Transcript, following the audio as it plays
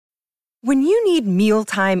When you need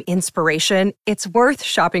mealtime inspiration, it's worth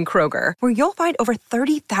shopping Kroger, where you'll find over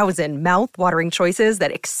 30,000 mouth-watering choices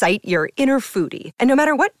that excite your inner foodie. And no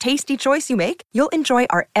matter what tasty choice you make, you'll enjoy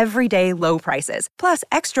our everyday low prices, plus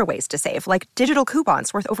extra ways to save, like digital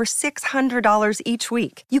coupons worth over $600 each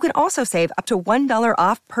week. You can also save up to $1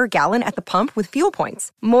 off per gallon at the pump with fuel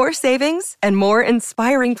points. More savings and more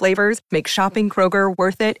inspiring flavors make shopping Kroger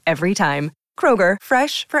worth it every time. Kroger,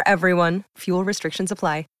 fresh for everyone. Fuel restrictions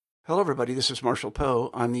apply. Hello, everybody. This is Marshall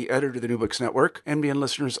Poe. I'm the editor of the New Books Network. NBN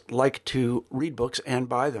listeners like to read books and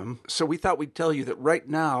buy them. So we thought we'd tell you that right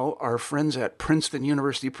now, our friends at Princeton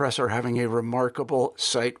University Press are having a remarkable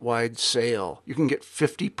site-wide sale. You can get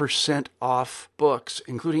 50% off books,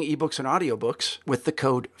 including ebooks and audiobooks, with the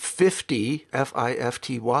code 50,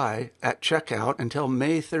 F-I-F-T-Y, at checkout until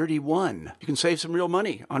May 31. You can save some real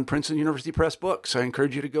money on Princeton University Press books. I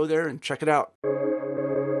encourage you to go there and check it out.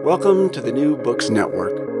 Welcome to the New Books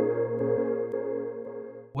Network.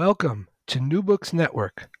 Welcome to New Books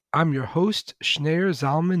Network. I'm your host, Schneur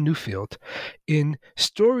Zalman Newfield. In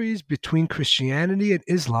Stories Between Christianity and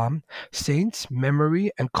Islam, Saints, Memory,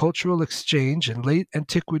 and Cultural Exchange in Late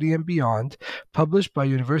Antiquity and Beyond, published by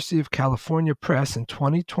University of California Press in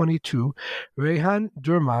 2022, Reyhan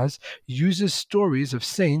Durmaz uses stories of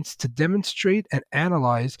saints to demonstrate and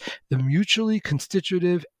analyze the mutually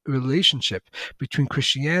constitutive relationship between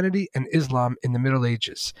Christianity and Islam in the Middle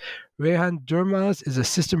Ages. Reyhan Durmaz is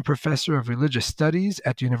assistant professor of religious studies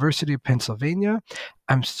at the University of Pennsylvania.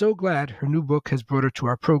 I'm so glad her new book has brought her to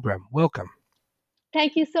our program. Welcome.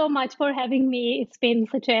 Thank you so much for having me. It's been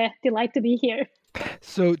such a delight to be here.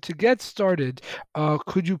 So to get started,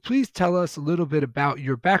 could you please tell us a little bit about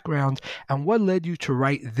your background and what led you to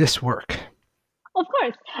write this work? Of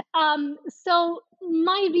course. So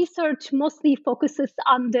my research mostly focuses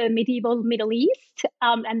on the medieval Middle East,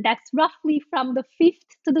 and that's roughly from the 5th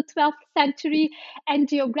to the 12th century. And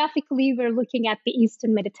geographically, we're looking at the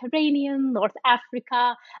Eastern Mediterranean, North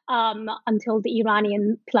Africa, until the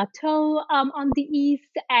Iranian plateau on the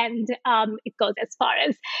east, and it goes as far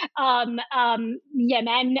as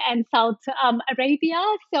Yemen and South Arabia.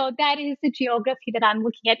 So that is the geography that I'm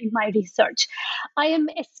looking at in my research. I am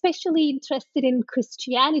especially interested in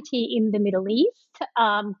Christianity in the Middle East,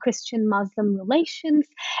 Christian-Muslim relations,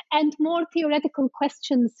 and more theoretical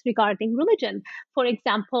questions regarding religion. For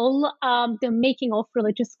example, the making of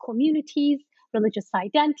religious communities, religious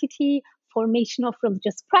identity, formation of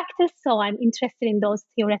religious practice. So I'm interested in those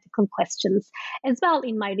theoretical questions as well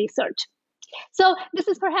in my research. So this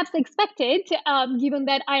is perhaps expected, given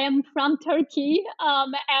that I am from Turkey,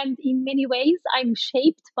 and in many ways I'm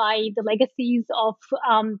shaped by the legacies of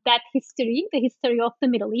that history, the history of the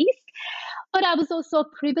Middle East. But I was also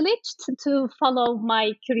privileged to follow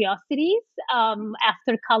my curiosities.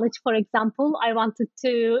 After college, for example, I wanted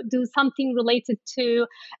to do something related to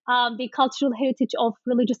the cultural heritage of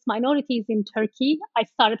religious minorities in Turkey. I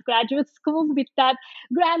started graduate school with that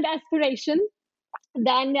grand aspiration.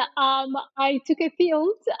 Then I took a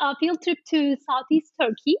field trip to Southeast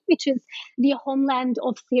Turkey, which is the homeland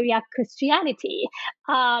of Syriac Christianity.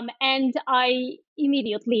 And I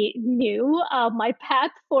immediately knew my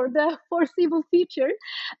path for the foreseeable future.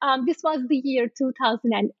 This was the year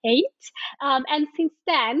 2008. And since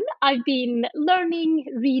then, I've been learning,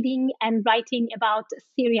 reading, and writing about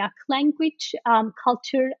Syriac language,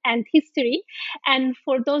 culture, and history. And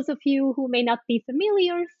for those of you who may not be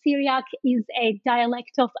familiar, Syriac is a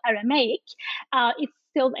dialect of Aramaic. It's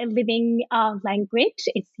still a living language.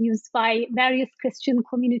 It's used by various Christian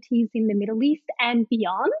communities in the Middle East and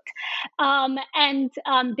beyond. And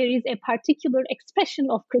there is a particular expression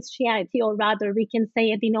of Christianity, or rather we can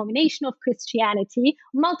say a denomination of Christianity,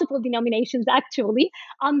 multiple denominations actually,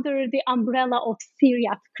 under the umbrella of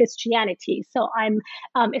Syriac Christianity. So I'm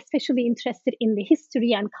especially interested in the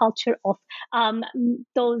history and culture of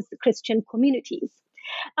those Christian communities.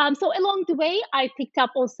 So along the way, I picked up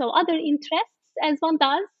also other interests, as one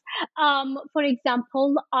does. For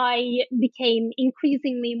example, I became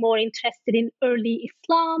increasingly more interested in early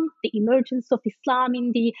Islam, the emergence of Islam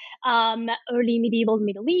in the early medieval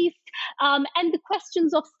Middle East, and the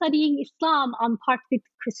questions of studying Islam on par with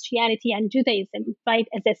Christianity and Judaism, right,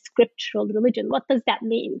 as a scriptural religion. What does that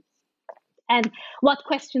mean? And what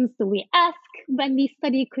questions do we ask when we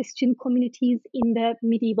study Christian communities in the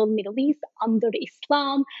medieval Middle East under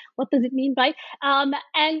Islam? What does it mean, right?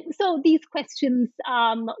 And so these questions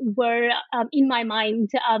were in my mind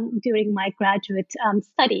during my graduate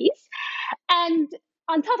studies. And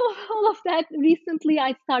on top of all of that, recently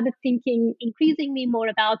I started thinking increasingly more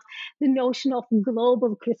about the notion of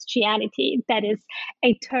global Christianity. That is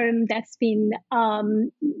a term that's been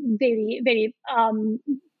very, very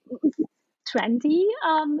trendy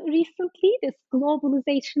recently, this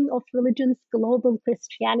globalization of religions, global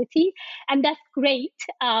Christianity. And that's great.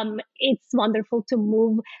 It's wonderful to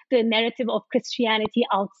move the narrative of Christianity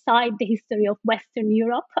outside the history of Western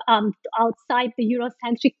Europe, outside the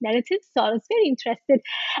Eurocentric narrative. So I was very interested.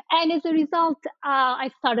 And as a result, I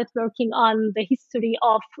started working on the history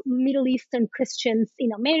of Middle Eastern Christians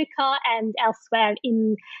in America and elsewhere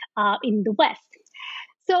in the West.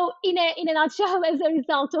 So in a nutshell, as a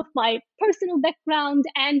result of my personal background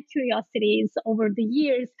and curiosities over the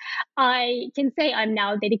years, I can say I'm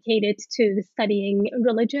now dedicated to studying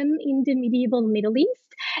religion in the medieval Middle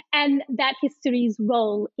East and that history's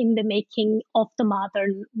role in the making of the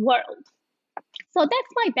modern world. So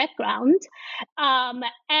that's my background.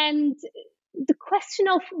 And the question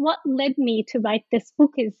of what led me to write this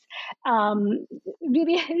book is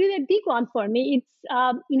really a big one for me. It's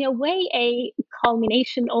in a way a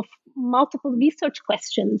culmination of multiple research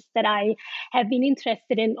questions that I have been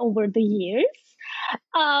interested in over the years.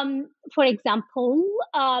 For example,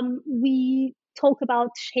 we talk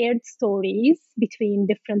about shared stories between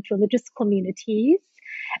different religious communities.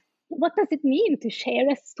 What does it mean to share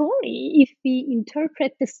a story if we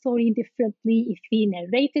interpret the story differently, if we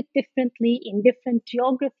narrate it differently in different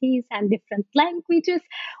geographies and different languages?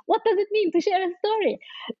 What does it mean to share a story?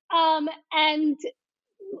 And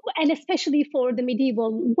especially for the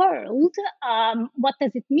medieval world, what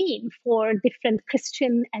does it mean for different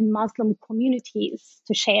Christian and Muslim communities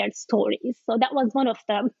to share stories? So that was one of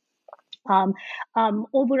the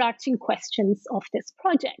overarching questions of this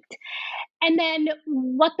project. And then,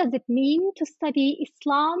 what does it mean to study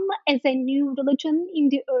Islam as a new religion in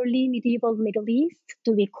the early medieval Middle East?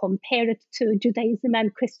 Do we compare it to Judaism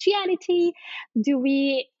and Christianity? Do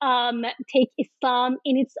we take Islam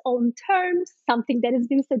in its own terms, something that has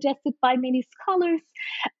been suggested by many scholars?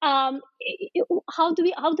 How do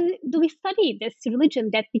we study this religion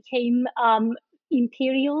that became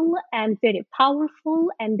imperial and very powerful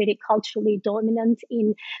and very culturally dominant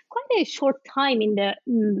in quite a short time in the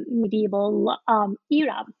medieval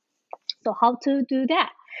era? So how to do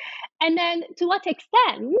that? And then to what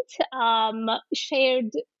extent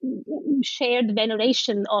shared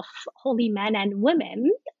veneration of holy men and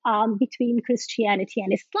women between Christianity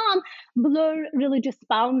and Islam blur religious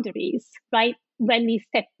boundaries, right? When we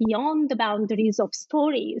step beyond the boundaries of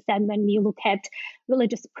stories and when we look at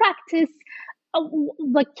religious practice,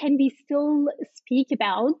 but can we still speak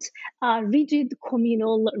about rigid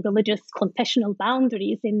communal religious confessional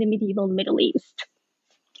boundaries in the medieval Middle East?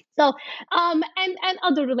 So, and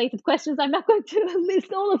other related questions. I'm not going to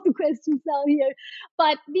list all of the questions now here,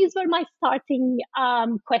 but these were my starting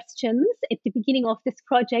questions at the beginning of this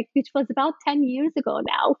project, which was about 10 years ago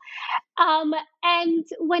now. And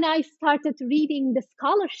when I started reading the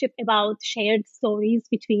scholarship about shared stories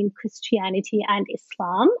between Christianity and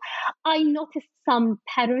Islam, I noticed some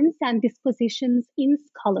patterns and dispositions in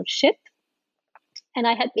scholarship. And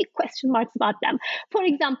I had big question marks about them. For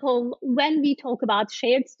example, when we talk about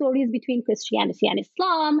shared stories between Christianity and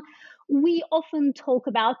Islam, we often talk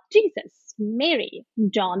about Jesus, Mary,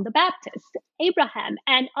 John the Baptist, Abraham,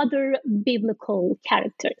 and other biblical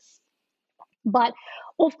characters. But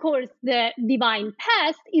of course, the divine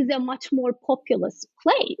past is a much more populous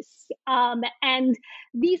place. And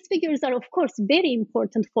these figures are, of course, very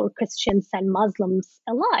important for Christians and Muslims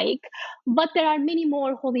alike. But there are many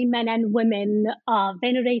more holy men and women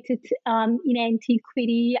venerated in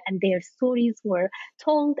antiquity, and their stories were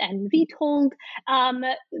told and retold.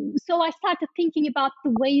 So I started thinking about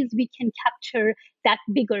the ways we can capture that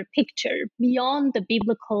bigger picture beyond the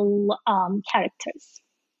biblical characters.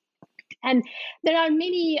 And there are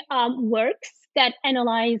many works that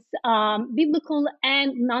analyze biblical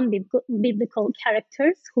and non-biblical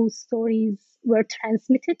characters whose stories were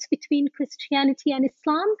transmitted between Christianity and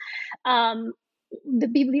Islam. The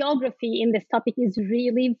bibliography in this topic is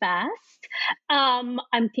really vast.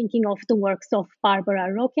 I'm thinking of the works of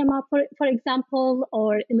Barbara Rokema, for example,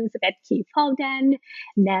 or Elizabeth Key Fowden,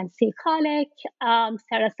 Nancy Halleck,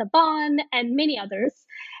 Sarah Saban, and many others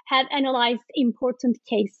have analyzed important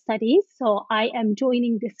case studies. So I am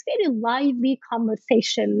joining this very lively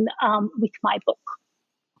conversation with my book.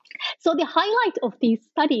 So the highlight of these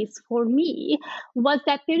studies for me was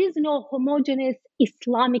that there is no homogeneous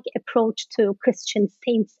Islamic approach to Christian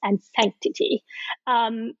saints and sanctity.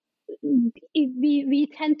 we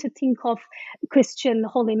tend to think of Christian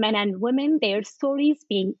holy men and women, their stories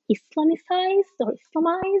being Islamicized or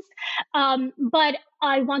Islamized. But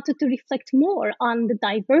I wanted to reflect more on the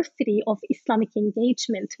diversity of Islamic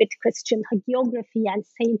engagement with Christian hagiography and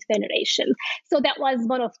saint veneration. So that was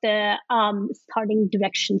one of the starting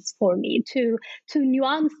directions for me to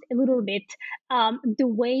nuance a little bit the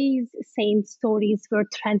ways saint stories were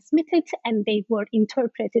transmitted and they were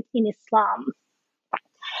interpreted in Islam.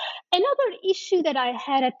 Another issue that I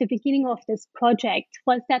had at the beginning of this project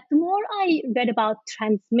was that the more I read about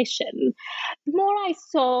transmission, the more I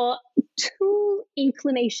saw two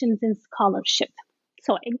inclinations in scholarship.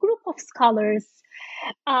 So a group of scholars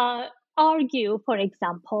argue, for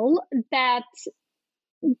example, that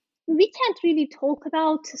we can't really talk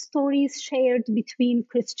about stories shared between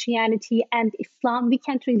Christianity and Islam. We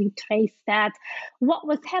can't really trace that. What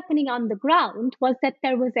was happening on the ground was that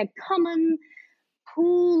there was a common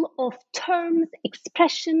pool of terms,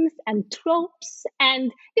 expressions, and tropes,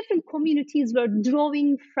 and different communities were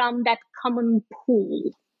drawing from that common pool.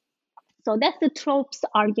 So that's the tropes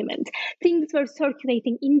argument. Things were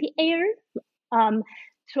circulating in the air.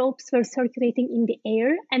 Tropes were circulating in the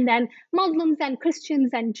air, and then Muslims and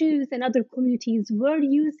Christians and Jews and other communities were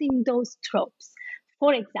using those tropes.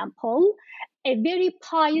 For example, a very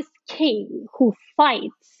pious king who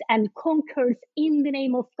fights and conquers in the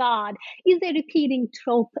name of God is a repeating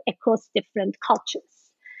trope across different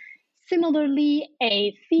cultures. Similarly,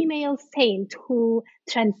 a female saint who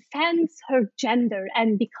transcends her gender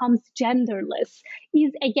and becomes genderless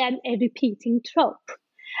is again a repeating trope.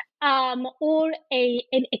 Or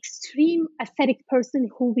an extreme ascetic person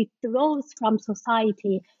who withdraws from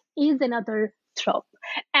society is another trope.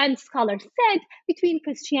 And scholars said between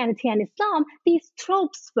Christianity and Islam, these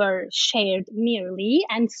tropes were shared merely,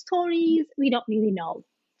 and stories we don't really know.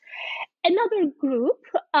 Another group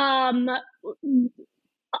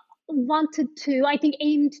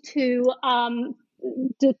aimed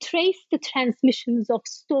to trace the transmissions of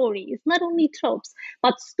stories, not only tropes,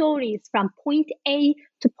 but stories from point A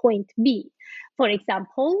to point B. For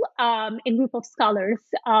example, a group of scholars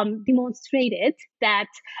demonstrated that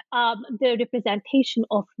the representation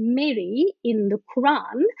of Mary in the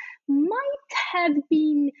Quran might have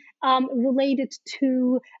been related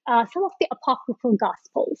to some of the apocryphal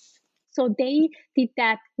Gospels. So they did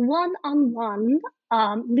that one-on-one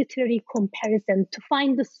literary comparison to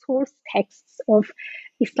find the source texts of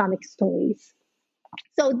Islamic stories.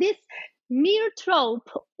 So this mere trope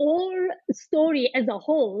or story as a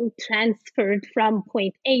whole transferred from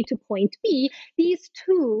point A to point B, these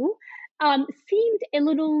two seemed a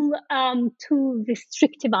little too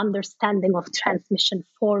restrictive understanding of transmission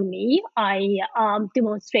for me. I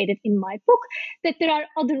demonstrated in my book that there are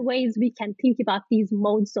other ways we can think about these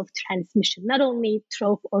modes of transmission, not only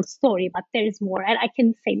trope or story, but there is more, and I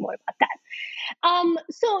can say more about that.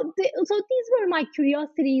 So these were my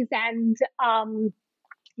curiosities and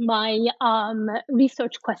my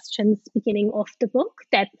research questions beginning of the book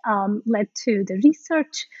that led to the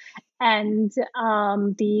research and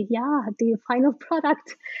the final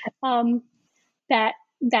product that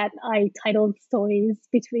I titled Stories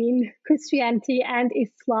Between Christianity and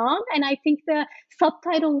Islam. And I think the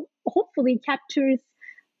subtitle hopefully captures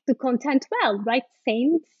the content well, right?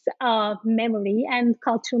 Saints, memory, and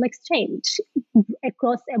cultural exchange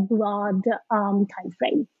across a broad time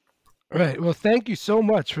frame. Right. Well, thank you so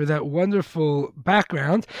much for that wonderful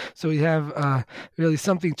background. So we have really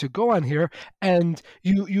something to go on here. And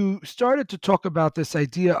you started to talk about this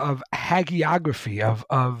idea of hagiography,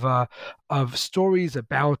 of stories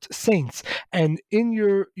about saints. And in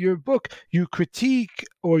your book, you critique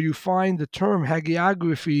or you find the term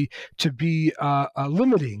hagiography to be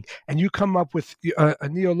limiting, and you come up with a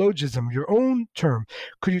neologism, your own term.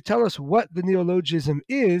 Could you tell us what the neologism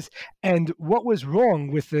is and what was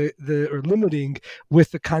wrong with or limiting with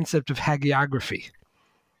the concept of hagiography?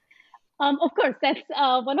 Of course, that's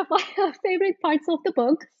one of my favorite parts of the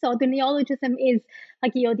book. So the neologism is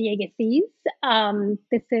hagiodiegesis.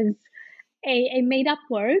 This is a made-up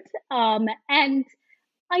word, and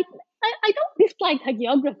I don't dislike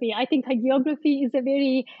hagiography. I think hagiography is a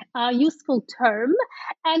very useful term,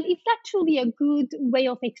 and it's actually a good way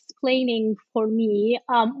of explaining for me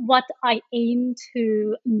what I aim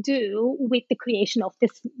to do with the creation of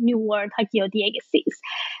this new word, hagiodiegesis.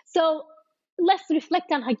 So let's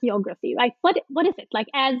reflect on hagiography, right? What is it? Like,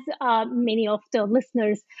 as many of the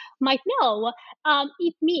listeners might know,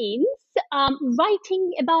 it means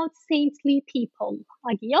writing about saintly people.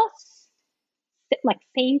 Hagios, like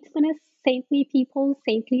saintliness, saintly people,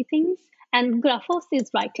 saintly things, and graphos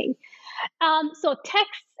is writing. So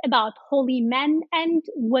texts about holy men and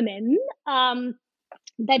women.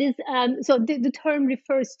 That is, so the term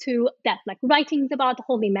refers to that, like writings about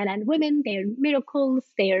holy men and women, their miracles,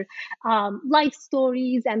 their life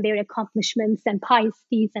stories, and their accomplishments and pious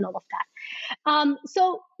deeds, and all of that.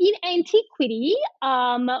 So in antiquity,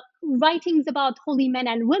 writings about holy men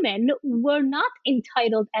and women were not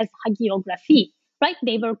entitled as hagiography, right?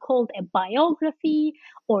 They were called a biography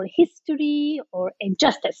or history or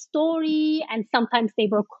just a story, and sometimes they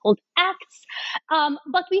were called acts.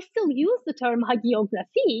 But we still use the term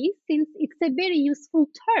hagiography since it's a very useful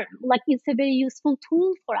term, like it's a very useful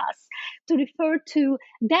tool for us to refer to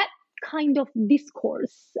that kind of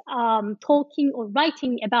discourse, talking or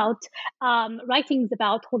writing about writings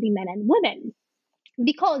about holy men and women,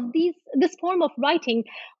 because this form of writing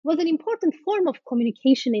was an important form of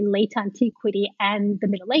communication in late antiquity and the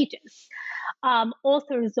Middle Ages.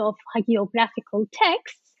 Authors of hagiographical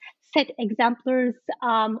texts set exemplars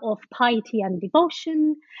of piety and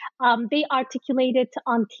devotion. They articulated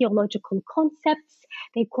on theological concepts.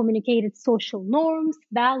 They communicated social norms,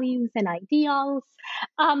 values, and ideals.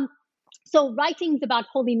 So writings about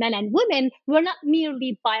holy men and women were not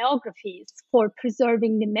merely biographies for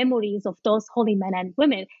preserving the memories of those holy men and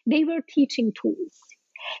women. They were teaching tools.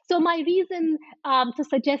 So my reason to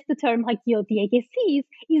suggest the term hagiodiegesis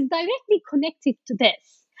is directly connected to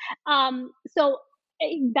this.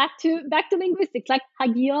 Back to linguistics, like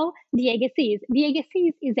hagiodiegesis.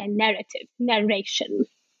 Diegesis is a narration.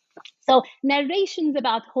 So narrations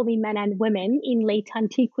about holy men and women in late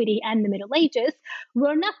antiquity and the Middle Ages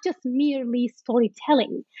were not just merely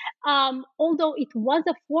storytelling. Although it was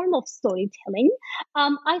a form of storytelling,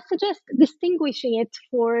 I suggest distinguishing it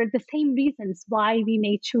for the same reasons why we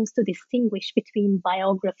may choose to distinguish between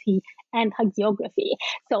biography and hagiography.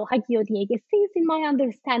 So hagiodiegesis, in my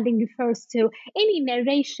understanding, refers to any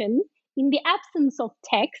narration in the absence of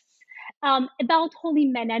texts about holy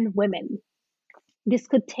men and women. This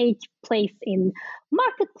could take place in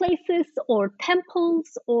marketplaces or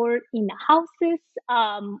temples or in houses.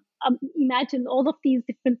 Imagine all of these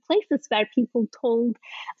different places where people told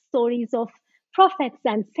stories of prophets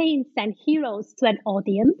and saints and heroes to an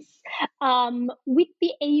audience, with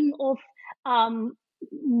the aim of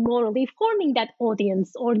morally forming that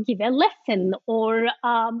audience, or give a lesson, or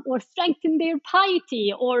strengthen their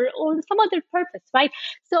piety, or some other purpose, right?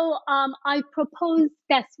 So I propose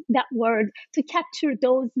that word to capture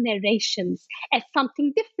those narrations as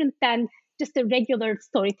something different than just a regular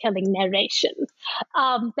storytelling narration.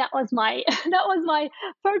 That was my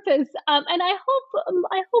purpose, and I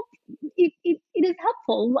hope it is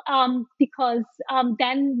helpful, because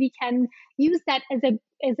then we can use that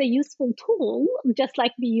as a useful tool, just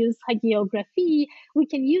like we use hagiography. We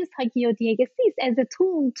can use hagiodiegesis as a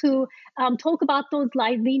tool to talk about those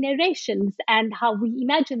lively narrations and how we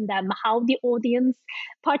imagine them, how the audience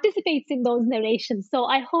participates in those narrations. So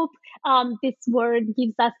I hope this word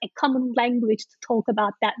gives us a common language to talk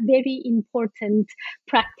about that very important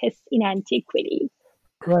practice in antiquity.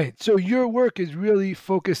 Right. So your work is really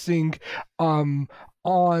focusing on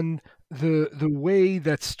the way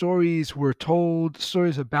that stories were told,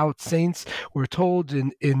 stories about saints were told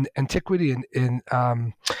in antiquity and in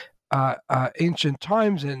ancient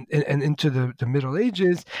times and into the Middle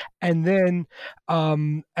Ages, and then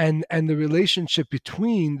and the relationship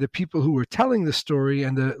between the people who were telling the story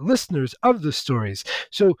and the listeners of the stories.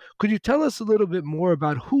 So could you tell us a little bit more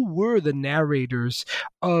about who were the narrators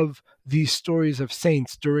of these stories of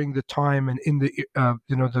saints during the time and in the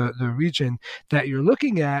the region that you're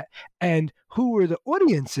looking at, and who were the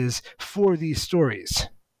audiences for these stories?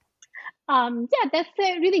 Yeah, that's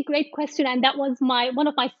a really great question, and that was one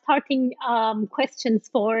of my starting questions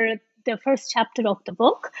for the first chapter of the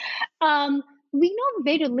book. We know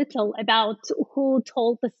very little about who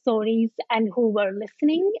told the stories and who were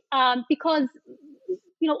listening, because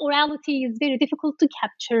orality is very difficult to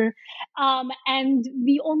capture, and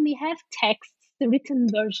we only have texts, the written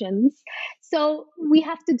versions. So we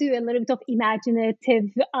have to do a little bit of imaginative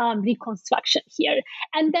reconstruction here.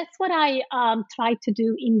 And that's what I tried to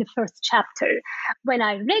do in the first chapter. When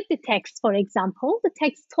I read the text, for example, the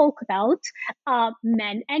text talk about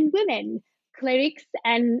men and women, clerics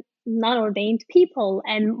and non-ordained people,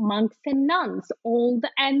 and monks and nuns, old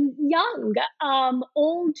and young,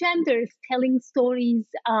 all genders telling stories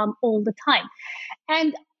all the time.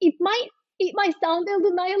 And it might sound a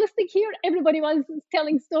little nihilistic here. Everybody was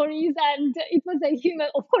telling stories, and it was a human.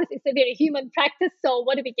 Of course, it's a very human practice. So,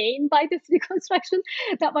 what do we gain by this reconstruction?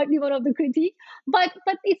 That might be one of the critiques. But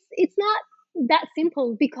it's not that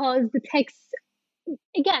simple, because the text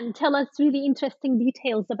again tell us really interesting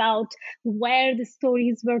details about where the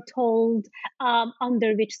stories were told,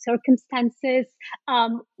 under which circumstances,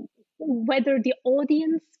 um, whether the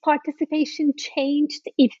audience participation changed,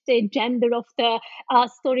 if the gender of the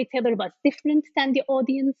storyteller was different than the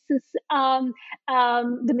audience's,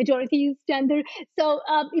 the majority's gender. So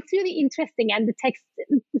it's really interesting, and the texts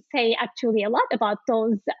say actually a lot about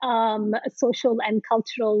those social and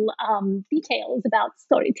cultural details about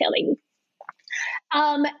storytelling.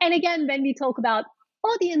 And again, when we talk about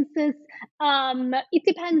audiences, it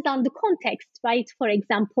depends on the context, right? For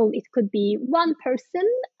example, it could be one person.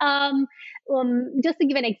 Just to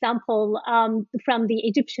give an example, from the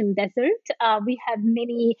Egyptian desert, we have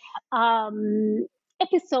many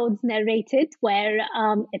episodes narrated where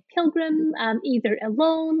a pilgrim, either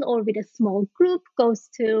alone or with a small group, goes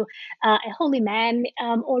to a holy man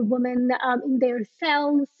or woman in their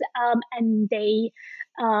cells, and they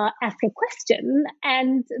ask a question,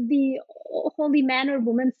 and the holy man or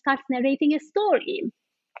woman starts narrating a story.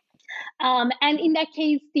 And in that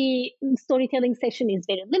case, the storytelling session is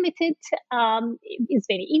very limited, is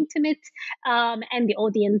very intimate, and the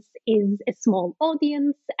audience is a small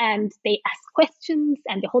audience, and they ask questions,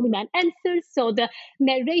 and the holy man answers. So the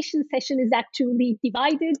narration session is actually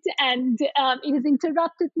divided, and it is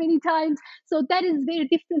interrupted many times. So that is very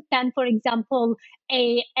different than, for example,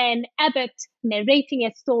 an abbot narrating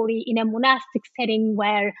a story in a monastic setting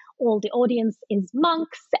where all the audience is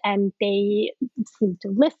monks and they seem to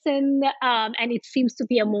listen, and it seems to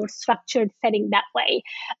be a more structured setting that way.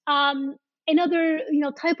 Another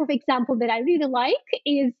type of example that I really like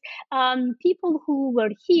is people who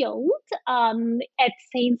were healed at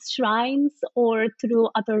saints' shrines or through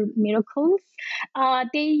other miracles.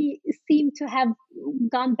 They seem to have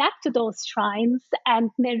gone back to those shrines and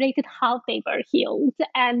narrated how they were healed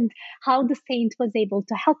and how the saint was able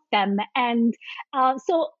to help them. And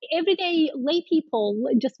so everyday lay people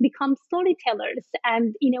just become storytellers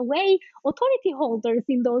and, in a way, authority holders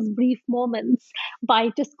in those brief moments by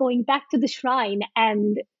just going back to the shrine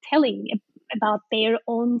and telling about their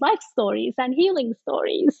own life stories and healing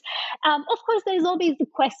stories. Of course, there's always the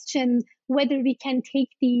question whether we can take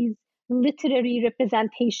these literary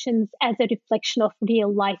representations as a reflection of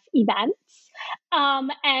real life events.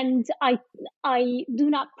 And I do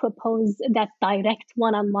not propose that direct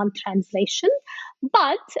one-on-one translation,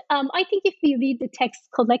 but I think if we read the text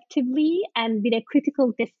collectively and with a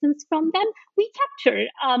critical distance from them, we capture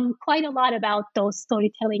quite a lot about those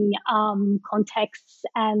storytelling contexts.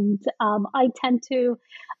 And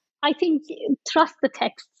I think, trust the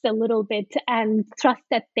texts a little bit and trust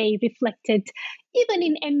that they reflected, even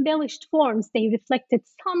in embellished forms, they reflected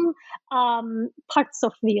some parts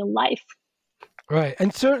of real life. Right.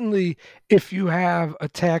 And certainly, if you have a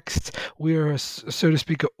text where, so to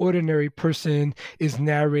speak, an ordinary person is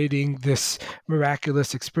narrating this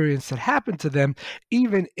miraculous experience that happened to them,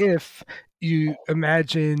 even if you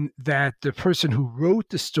imagine that the person who wrote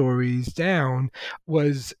the stories down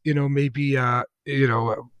was, maybe,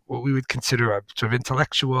 what we would consider a sort of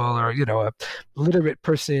intellectual or, a literate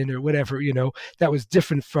person or whatever, that was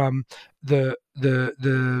different from the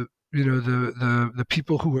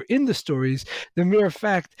people who were in the stories. The mere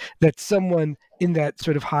fact that someone in that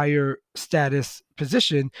sort of higher status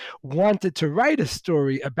position wanted to write a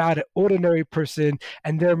story about an ordinary person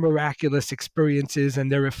and their miraculous experiences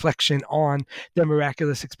and their reflection on their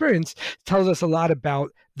miraculous experience tells us a lot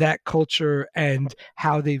about that culture and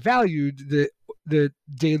how they valued the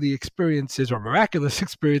daily experiences or miraculous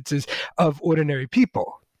experiences of ordinary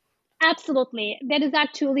people. Absolutely. That is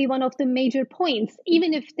actually one of the major points.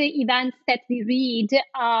 Even if the events that we read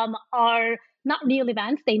are not real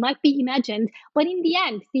events, they might be imagined. But in the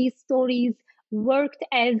end, these stories worked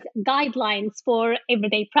as guidelines for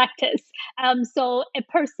everyday practice. So a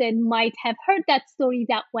person might have heard that story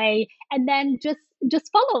that way and then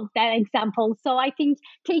just follow that example. So I think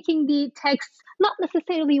taking the texts, not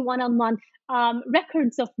necessarily one-on-one,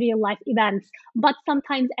 records of real life events, but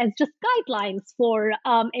sometimes as just guidelines for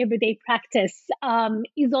everyday practice,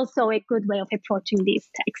 is also a good way of approaching these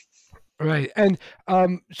texts. Right, and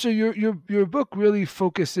so your book really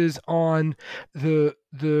focuses on the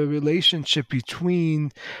relationship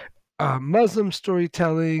between Muslim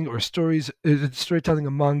storytelling or storytelling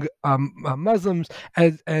among Muslims,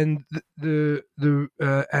 and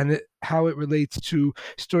how it relates to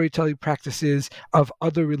storytelling practices of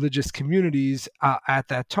other religious communities at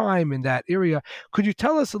that time in that area. Could you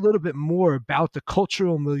tell us a little bit more about the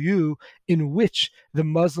cultural milieu in which the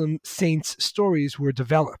Muslim saints' stories were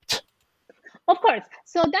developed? Of course.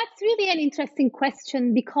 So that's really an interesting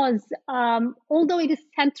question because although it is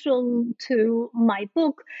central to my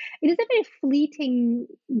book, it is a very fleeting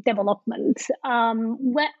development.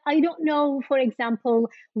 I don't know, for example,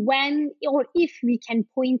 when or if we can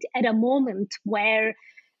point at a moment where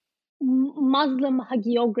Muslim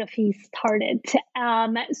hagiography started.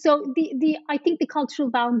 So the I think the cultural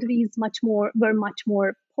boundaries were much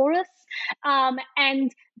more porous,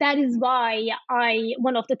 and that is why I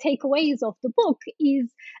one of the takeaways of the book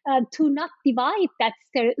is to not divide that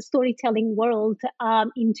storytelling world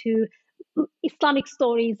into Islamic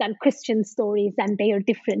stories and Christian stories and their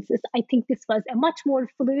differences. I think this was a much more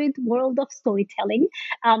fluid world of storytelling.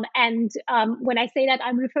 And when I say that,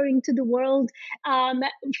 I'm referring to the world um,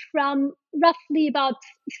 from roughly about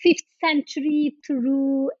 5th century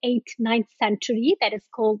through 8th, 9th century, that is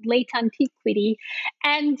called late antiquity.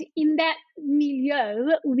 And in that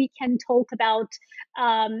milieu, we can talk about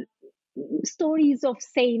um, stories of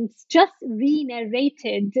saints just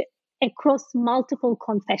re-narrated across multiple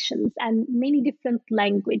confessions and many different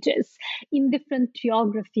languages in different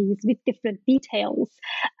geographies with different details.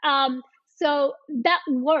 So that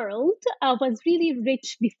world was really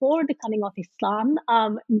rich before the coming of Islam.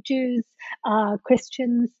 Jews,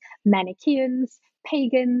 Christians, Manichaeans,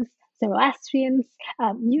 pagans, Zoroastrians,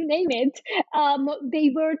 you name it, they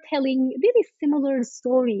were telling really similar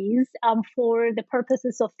stories for the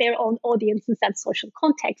purposes of their own audiences and social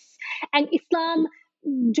contexts. And Islam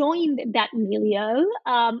joined that milieu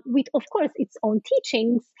with, of course, its own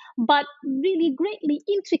teachings, but really greatly,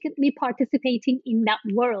 intricately participating in that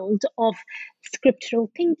world of scriptural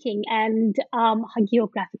thinking and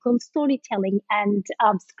hagiographical storytelling and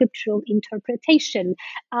scriptural interpretation,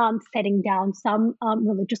 setting down some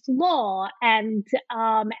religious law and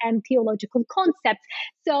theological concepts.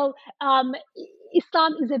 So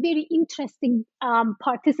Islam is a very interesting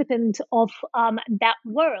participant of that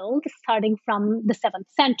world starting from the 7th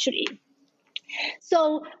century.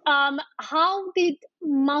 So, how did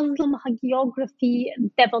Muslim hagiography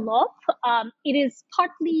develop? It is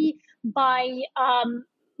partly by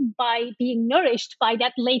being nourished by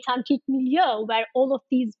that late antique milieu, where all of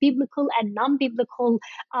these biblical and non-biblical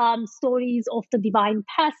stories of the divine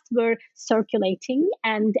past were circulating.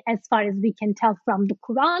 And as far as we can tell from the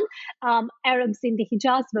Quran, Arabs in the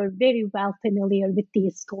Hijaz were very well familiar with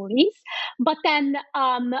these stories. But then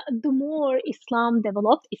the more Islam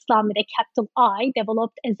developed, Islam with a capital I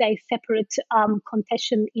developed as a separate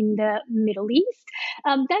confession in the Middle East,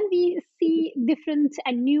 then we see different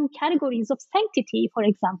and new categories of sanctity, for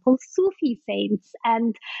example, Sufi saints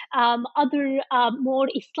and other more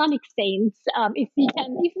Islamic saints. If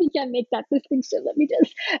we can make that distinction, let me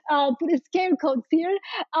just put a scare quotes here.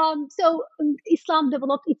 Islam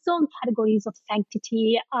developed its own categories of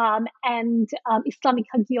sanctity, and Islamic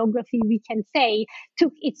hagiography, we can say,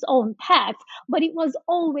 took its own path, but it was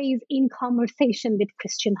always in conversation with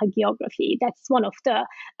Christian hagiography. That's one of the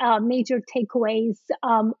major takeaways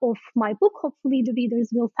of my book. Hopefully, the readers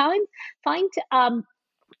will find.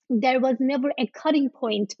 There was never a cutting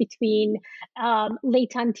point between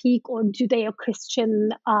late antique or Judeo-Christian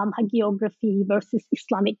hagiography versus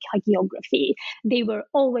Islamic hagiography. They were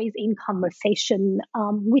always in conversation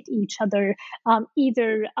with each other,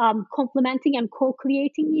 either complementing and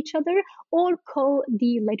co-creating each other or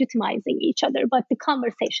co-delegitimizing each other. But the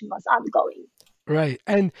conversation was ongoing. Right.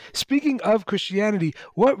 And speaking of Christianity,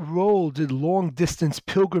 what role did long distance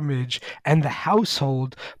pilgrimage and the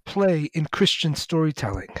household play in Christian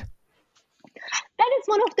storytelling? That is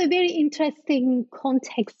one of the very interesting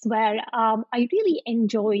contexts where I really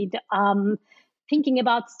enjoyed thinking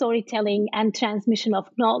about storytelling and transmission of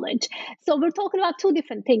knowledge. So we're talking about two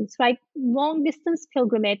different things, right? Long distance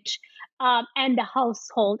pilgrimage and the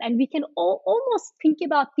household. And we can almost think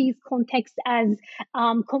about these contexts as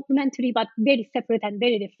complementary, but very separate and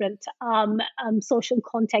very different social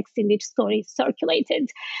contexts in which stories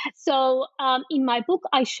circulated. So in my book,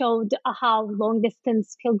 I showed how long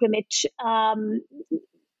distance pilgrimage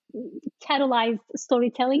catalyzed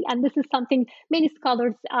storytelling, and this is something many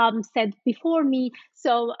scholars said before me.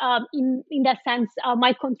 So in that sense,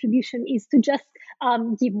 my contribution is to just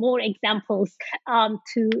give more examples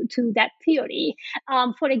to that theory.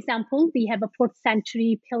 For example, we have a 4th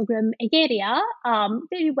century pilgrim Egeria,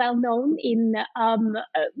 very well known in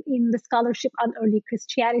the scholarship on early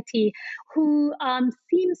Christianity, who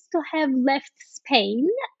seems to have left Spain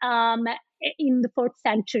in the 4th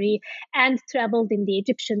century and traveled in the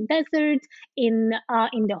Egyptian desert, in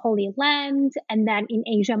the Holy Land, and then in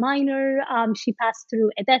Asia Minor. She passed through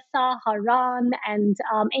Edessa, Haran, and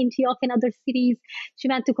Antioch and other cities. She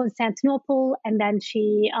went to Constantinople, and then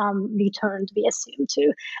she returned, we assume,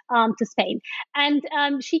 to Spain. And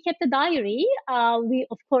she kept a diary. We,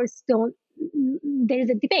 of course, don't. There is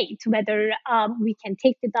a debate whether we can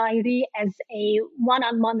take the diary as a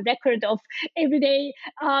one-on-one record of everyday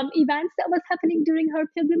events that was happening during her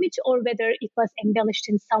pilgrimage, or whether it was embellished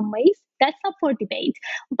in some ways. That's up for debate.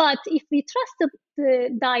 But if we trust the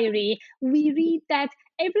diary, we read that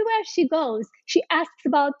everywhere she goes, she asks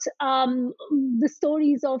about the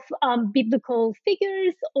stories of biblical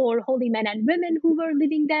figures or holy men and women who were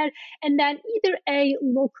living there. And then either a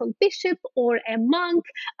local bishop or a monk,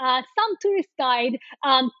 some tourist guide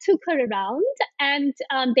took her around, and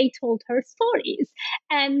they told her stories.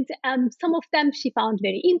 And some of them she found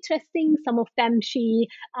very interesting. Some of them she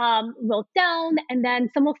wrote down. And then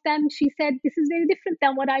some of them she said, this is very different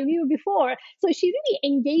than what I knew before. So she really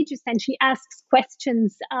engages and she asks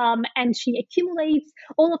questions, and she accumulates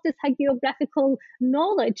all of this hagiographical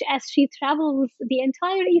knowledge as she travels the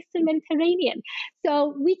entire Eastern Mediterranean.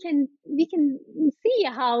 So we can see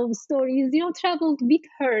how stories, traveled with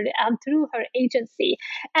her through her agency.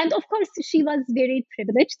 And of course, she was very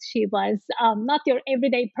privileged. She was not your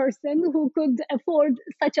everyday person who could afford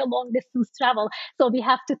such a long distance travel. So we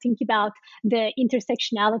have to think about the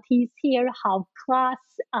intersectionalities here, how class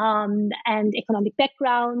and economic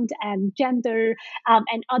background and gender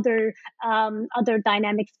and other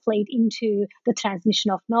dynamics played into the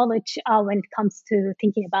transmission of knowledge when it comes to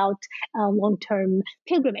thinking about long-term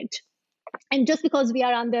pilgrimage. And just because we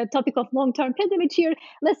are on the topic of long-term pilgrimage here,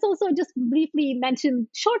 let's also just briefly mention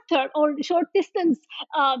short-term or short-distance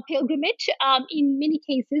pilgrimage. In many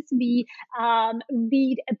cases, we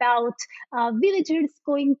read about villagers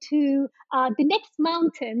going to the next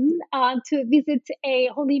mountain to visit a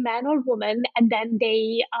holy man or woman, and then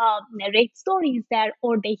they narrate stories there,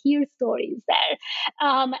 or they hear stories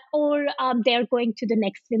there, or they're going to the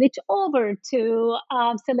next village over to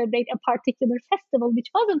celebrate a particular festival which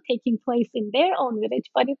wasn't taking place in their own village,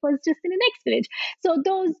 but it was just in the next village. So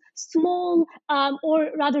those small or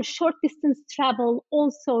rather short distance travel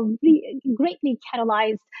also greatly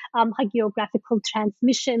catalyzed hagiographical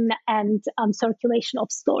transmission and circulation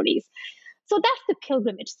of stories. So that's the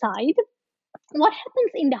pilgrimage side. What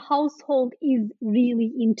happens in the household is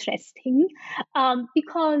really interesting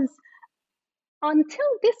because until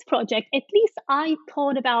this project, at least I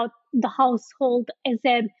thought about the household as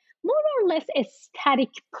a more or less a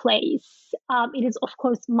static place. It is, of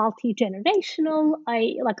course, multi-generational.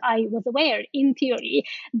 I was aware, in theory,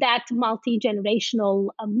 that multi-generational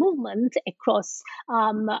movement across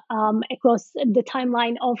the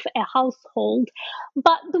timeline of a household.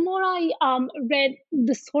 But the more I read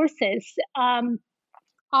the sources,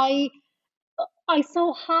 I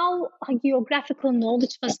saw how geographical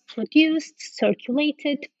knowledge was produced,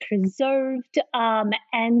 circulated, preserved,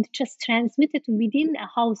 and just transmitted within a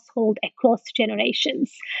household across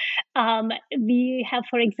generations. We have,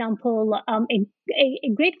 for example, a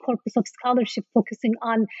great corpus of scholarship focusing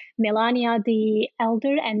on Melania the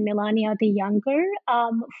Elder and Melania the Younger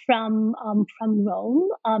from Rome.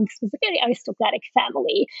 This was a very aristocratic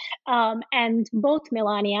family, and both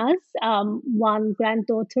Melanias, one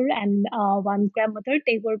granddaughter and one grandmother,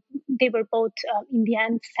 they were both in the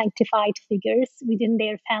end sanctified figures within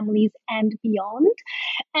their families and beyond.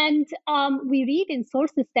 And we read in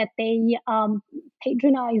sources that they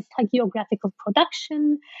patronized hagiographical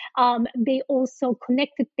production. They also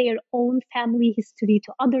connected their own family history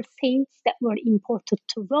to other saints that were imported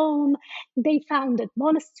to Rome. They founded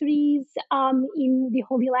monasteries in the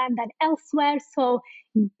Holy Land and elsewhere. So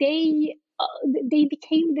they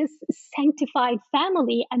became this sanctified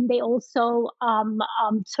family, and they also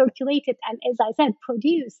circulated and, as I said,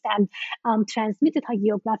 produced and transmitted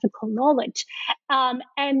hagiographical knowledge.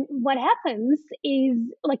 And what happens is,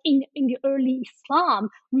 like in the early Islam,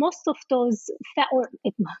 most of those, let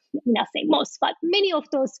me not say most, but many of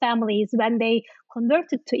those families, when they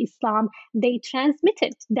converted to Islam, they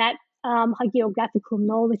transmitted that hagiographical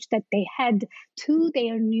knowledge that they had to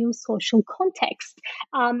their new social context.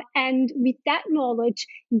 And with that knowledge,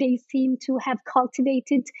 they seem to have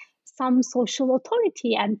cultivated some social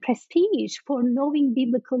authority and prestige for knowing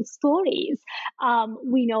biblical stories.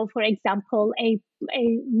 We know, for example, a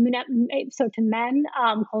certain man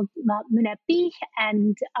called Munabbih,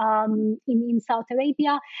 and in Saudi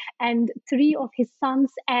Arabia, and three of his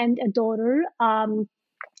sons and a daughter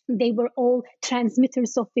they were all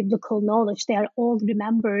transmitters of biblical knowledge. They are all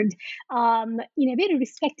remembered in a very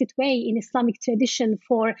respected way in Islamic tradition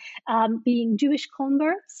for being Jewish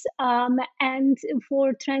converts and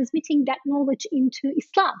for transmitting that knowledge into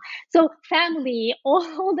Islam. So family,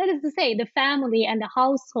 all that is to say, the family and the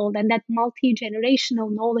household and that multi-generational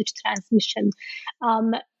knowledge transmission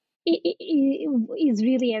is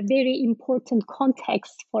really a very important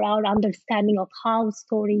context for our understanding of how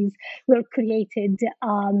stories were created,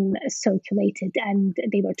 circulated, and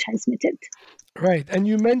they were transmitted. Right, and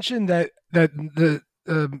you mentioned that the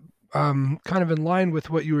kind of in line with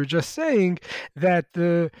what you were just saying, that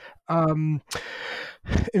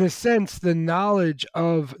in a sense, the knowledge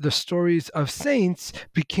of the stories of saints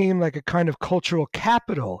became like a kind of cultural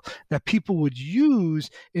capital that people would use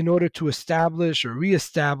in order to establish or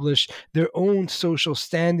reestablish their own social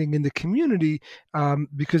standing in the community,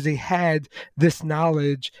 because they had this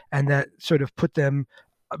knowledge and that sort of put them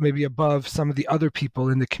maybe above some of the other people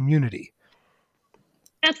in the community.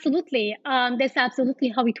 Absolutely. That's absolutely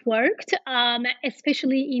how it worked,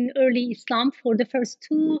 especially in early Islam for the first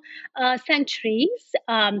two centuries,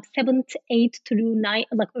 7th, 8th through 9th,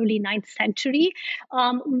 like early 9th century.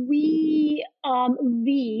 We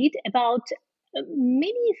read about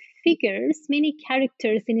many figures, many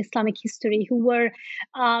characters in Islamic history who were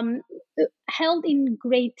held in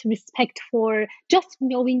great respect for just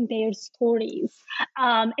knowing their stories,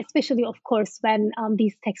 especially, of course, when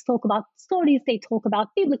these texts talk about stories, they talk about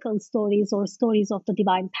biblical stories or stories of the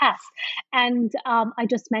divine past. And I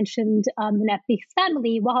just mentioned Munabbih's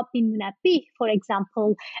family. Wahab bin Munabbih, for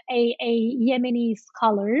example, a Yemeni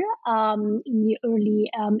scholar in the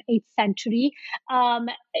early 8th century,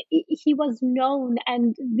 he was known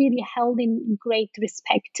and really held in great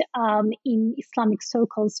respect in Islamic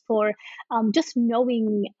circles for just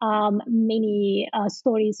knowing many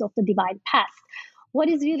stories of the divine past. What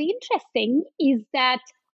is really interesting is that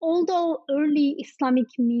although early Islamic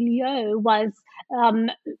milieu was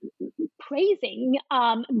praising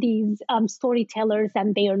these storytellers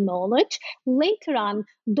and their knowledge, later on,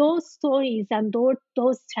 those stories and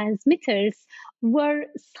those transmitters were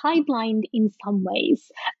sidelined in some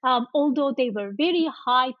ways. Although they were very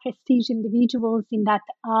high prestige individuals in that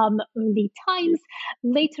early times,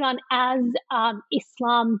 later on, as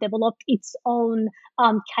Islam developed its own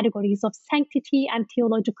categories of sanctity and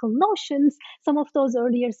theological notions, some of those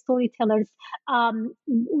earlier storytellers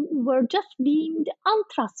were just deemed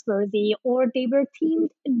untrustworthy, or they were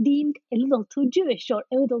deemed a little too Jewish or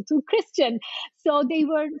a little too Christian. So they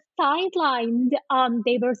were sidelined.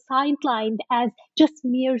 They were sidelined as just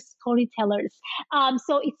mere storytellers.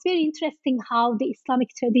 So it's very interesting how the Islamic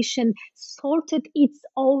tradition sorted its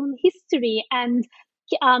own history and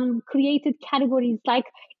created categories like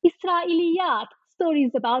Israeliyat,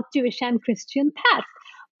 stories about Jewish and Christian past,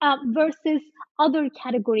 versus other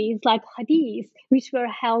categories like hadith, which were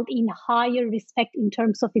held in higher respect in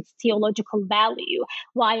terms of its theological value,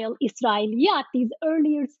 while Israeliyat, these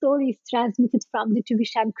earlier stories transmitted from the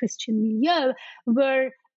Jewish and Christian milieu, were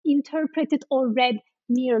interpreted or read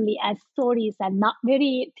merely as stories and not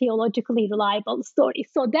very theologically reliable stories.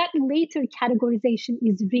 So that later categorization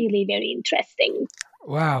is really very interesting.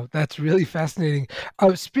 Wow, that's really fascinating.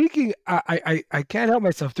 Speaking, I can't help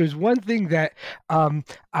myself. There's one thing that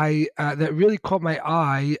I that really caught my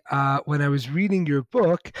eye when I was reading your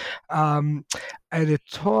book, and it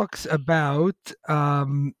talks about.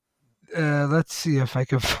 Let's see if I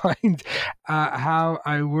can find how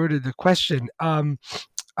I worded the question.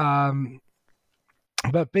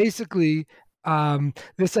 But basically,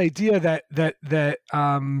 this idea that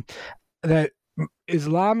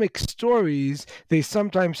Islamic stories, they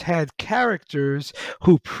sometimes had characters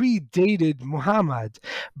who predated Muhammad,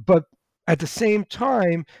 but at the same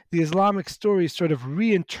time, the Islamic stories sort of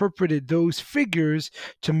reinterpreted those figures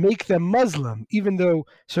to make them Muslim, even though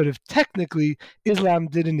sort of technically Islam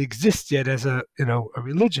didn't exist yet as a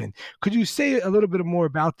religion. Could you say a little bit more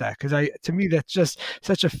about that? Because to me, that's just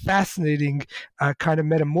such a fascinating kind of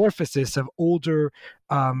metamorphosis of older,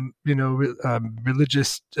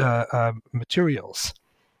 religious materials.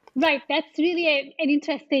 Right, that's really an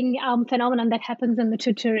interesting phenomenon that happens in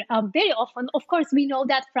literature very often. Of course, we know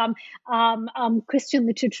that from Christian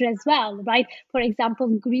literature as well, right? For example,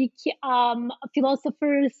 Greek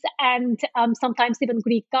philosophers and sometimes even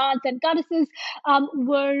Greek gods and goddesses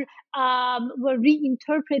were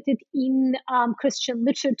reinterpreted in Christian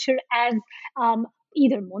literature as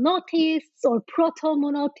either monotheists or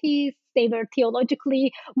proto-monotheists. They were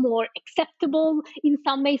theologically more acceptable in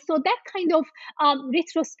some ways. So that kind of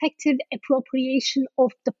retrospective appropriation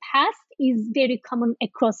of the past is very common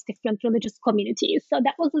across different religious communities. So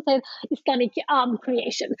that was an Islamic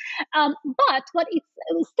creation. But what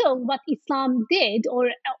Islam did, or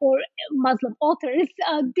Muslim authors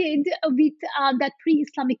did with that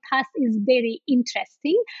pre-Islamic past is very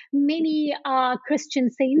interesting. Many Christian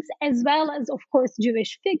saints, as well as, of course,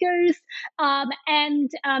 Jewish figures, and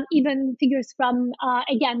even figures from,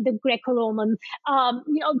 again, the Greco-Roman,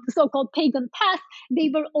 the so-called pagan past, they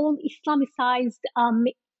were all Islamicized.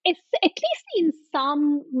 At least in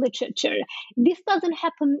some literature. This doesn't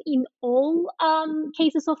happen in all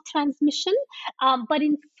cases of transmission, but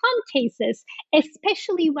in some cases,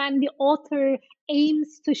 especially when the author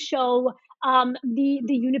aims to show the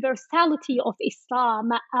universality of Islam,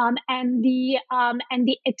 and the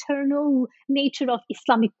eternal nature of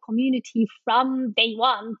Islamic community from day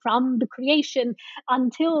one, from the creation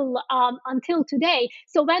until today.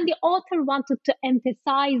 So when the author wanted to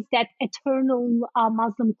emphasize that eternal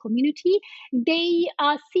Muslim community, they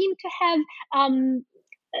seem to have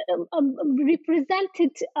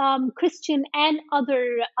represented Christian and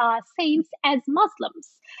other saints as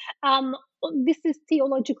Muslims. This is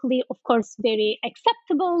theologically, of course, very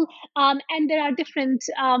acceptable, and there are different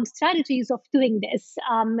strategies of doing this.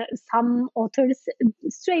 Some authors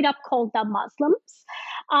straight up call them Muslims,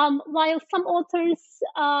 while some authors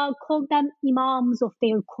call them imams of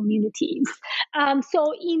their communities.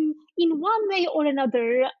 So in one way or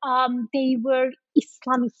another, they were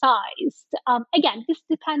Islamicized. Again, this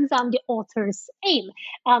depends on the author's aim.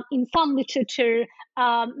 In some literature,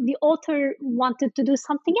 the author wanted to do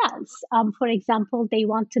something else. For example, they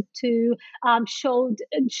wanted to show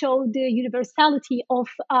the universality of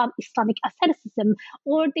Islamic asceticism,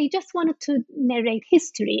 or they just wanted to narrate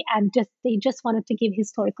history and they just wanted to give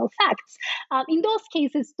historical facts. In those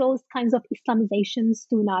cases, those kinds of Islamizations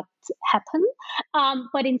do not happen.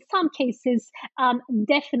 But in some cases,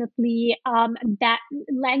 definitely that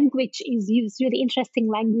language is used. Really interesting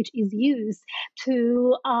language is used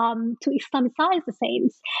to Islamicize the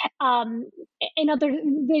saints. Another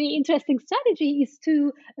very interesting strategy is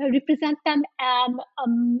to represent them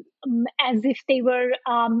as if they were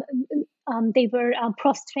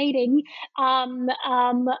prostrating and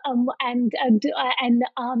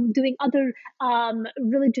doing other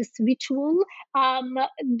religious ritual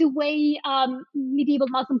the way medieval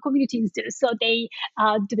Muslim communities do. So they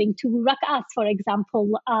doing 2 rak'ahs, for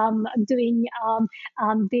example, doing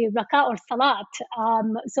the rak'ah or salat.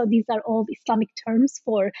 So these are all Islamic terms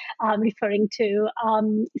for referring to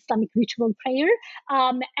Islamic ritual prayer.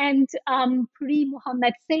 And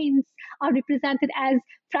pre-Muhammad saints are represented as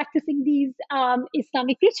practicing these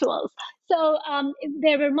Islamic rituals. So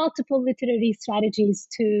there were multiple literary strategies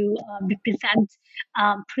to represent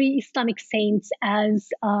pre-Islamic saints as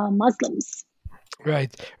Muslims.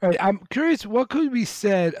 Right. I'm curious, what could be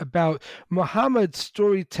said about Muhammad's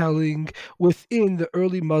storytelling within the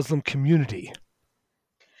early Muslim community?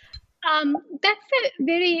 That's a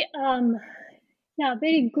very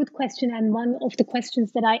very good question, and one of the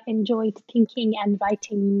questions that I enjoyed thinking and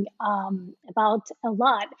writing about a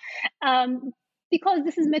lot, because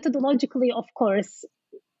this is methodologically, of course,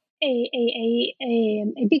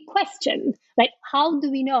 a big question, right? How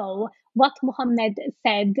do we know what Muhammad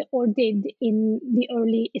said or did in the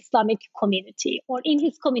early Islamic community, or in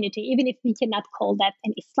his community, even if we cannot call that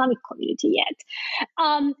an Islamic community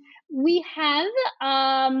yet? We have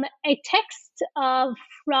a text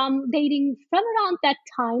dating from around that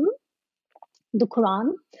time, the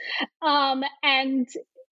Quran,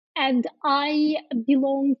 and I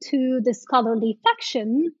belong to the scholarly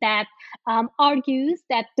faction that argues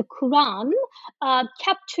that the Quran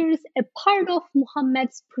captures a part of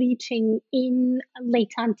Muhammad's preaching in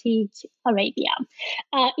late antique Arabia.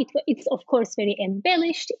 It's, of course, very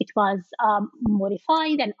embellished. It was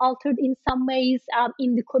modified and altered in some ways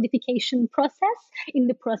in the codification process, in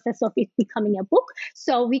the process of it becoming a book.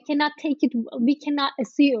 So we cannot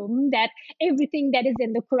assume that everything that is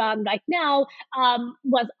in the Quran right now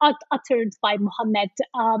was uttered by Muhammad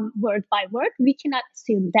word by word. We cannot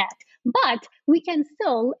assume that. But we can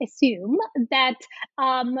still assume that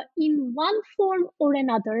in one form or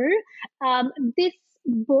another, this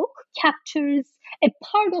book captures a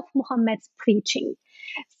part of Muhammad's preaching.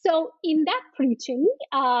 So in that preaching,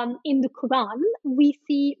 in the Quran, we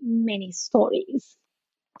see many stories.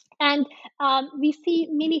 And we see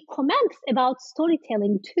many comments about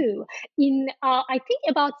storytelling too. In, I think,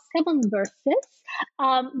 about 7 verses,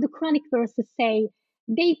 the Quranic verses say,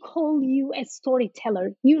 they call you a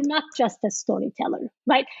storyteller. You're not just a storyteller,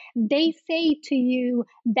 right? They say to you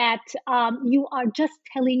that you are just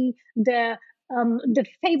telling the the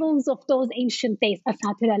fables of those ancient days,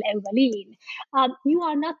 Asatir al-Awwalin. You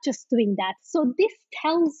are not just doing that. So this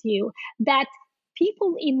tells you that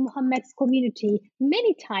people in Muhammad's community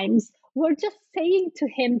many times were just saying to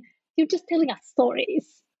him, "You're just telling us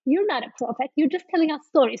stories. You're not a prophet. You're just telling us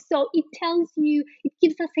stories." So it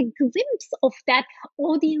gives us a glimpse of that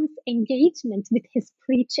audience engagement with his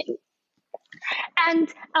preaching.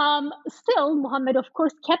 And still, Muhammad, of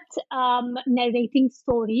course, kept narrating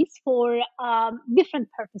stories for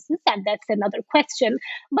different purposes, and that's another question.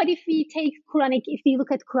 But if we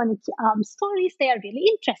look at Quranic stories, they are really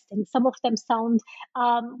interesting. Some of them sound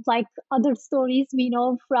like other stories we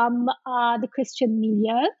know from the Christian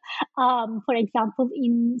milieu. For example,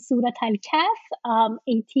 in Surah Al-Kahf,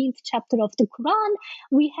 18th chapter of the Quran,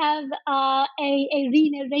 we have a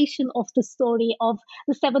re-narration of the story of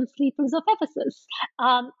the seven sleepers of Ephesus.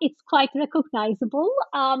 It's quite recognizable,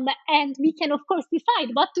 and we can, of course, decide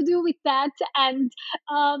what to do with that. And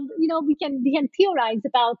we can theorize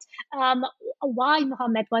about why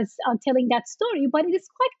Muhammad was telling that story. But it is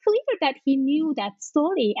quite clear that he knew that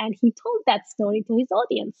story and he told that story to his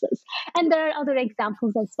audiences. And there are other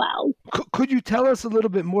examples as well. Could you tell us a little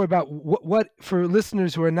bit more about what for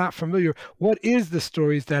listeners who are not familiar, what is the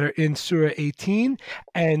stories that are in Surah 18?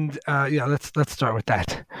 And let's start with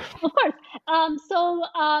that. Of course.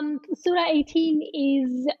 Surah 18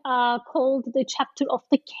 is called the chapter of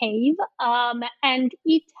the cave, and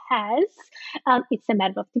it has, it's a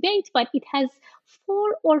matter of debate, but it has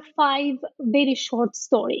 4 or 5 very short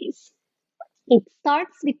stories. It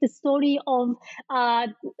starts with the story of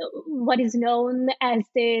what is known as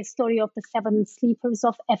the story of the seven sleepers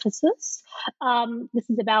of Ephesus. This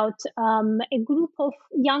is about a group of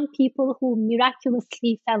young people who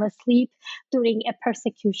miraculously fell asleep during a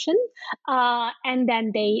persecution, and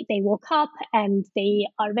then they woke up and they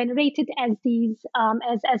are venerated as these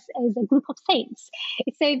as a group of saints.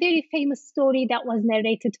 It's a very famous story that was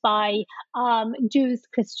narrated by Jews,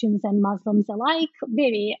 Christians, and Muslims alike.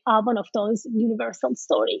 Very one of those universal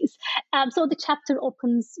stories. So the chapter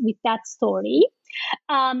opens with that story.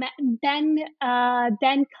 Then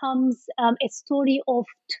comes a story of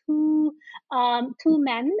two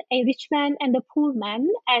men, a rich man and a poor man,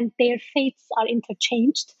 and their fates are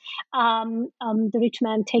interchanged. The rich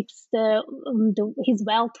man takes his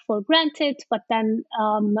wealth for granted, but then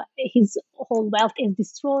his whole wealth is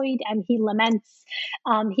destroyed, and he laments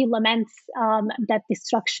that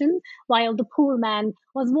destruction, while the poor man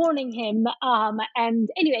was warning him. And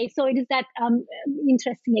anyway, so it is that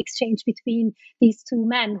interesting exchange between these two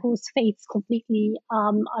men whose fates completely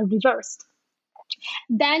are reversed.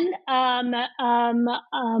 Then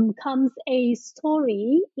comes a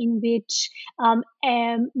story in which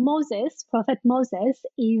Prophet Moses,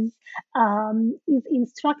 is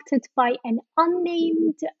instructed by an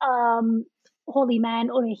unnamed holy man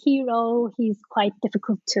or a hero. He's quite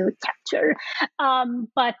difficult to capture.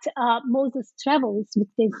 But Moses travels with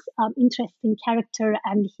this interesting character,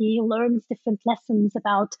 and he learns different lessons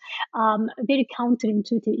about very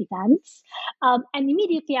counterintuitive events. And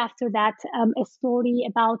immediately after that, a story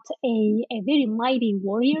about a very mighty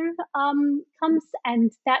warrior comes,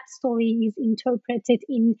 and that story is interpreted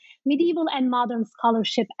in medieval and modern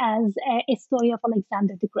scholarship as a story of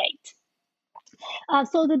Alexander the Great.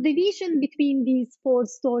 So the division between these 4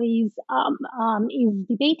 stories is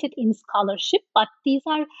debated in scholarship, but these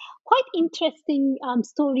are quite interesting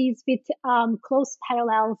stories with close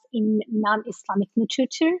parallels in non-Islamic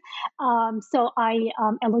literature. So I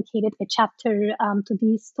allocated a chapter to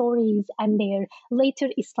these stories and their later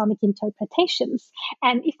Islamic interpretations.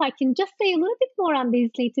 And if I can just say a little bit more on these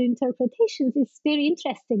later interpretations, it's very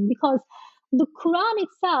interesting because the Quran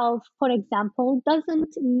itself, for example,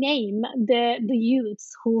 doesn't name the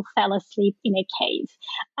youths who fell asleep in a cave.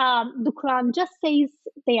 The Quran just says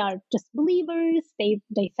they are just believers, they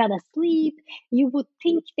fell asleep. You would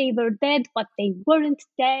think they were dead, but they weren't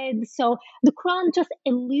dead. So the Quran just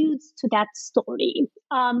alludes to that story.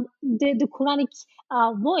 The Quranic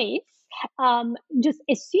voice just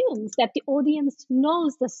assumes that the audience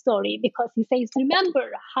knows the story because he says,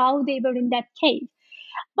 remember how they were in that cave.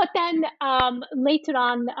 But then later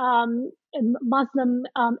on, Muslim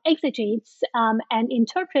exegetes and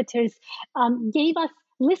interpreters gave us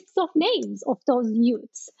lists of names of those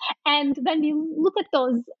youths. And when we look at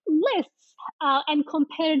those lists and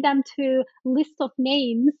compare them to lists of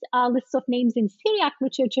names in Syriac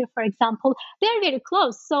literature, for example, they're very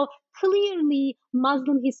close. So clearly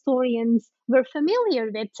Muslim historians were familiar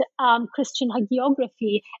with Christian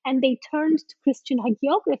hagiography, and they turned to Christian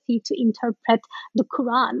hagiography to interpret the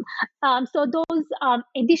Quran. So those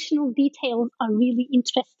additional details are really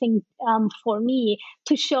interesting for me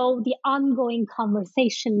to show the ongoing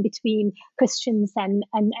conversation between Christians and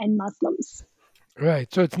Muslims.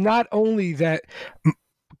 Right. So it's not only that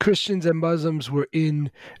Christians and Muslims were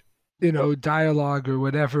in, dialogue or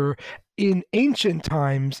whatever in ancient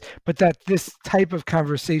times, but that this type of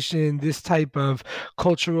conversation, this type of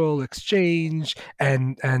cultural exchange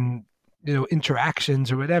and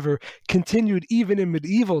interactions or whatever continued even in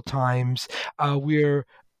medieval times, where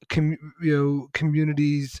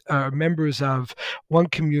communities, members of one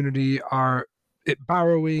community are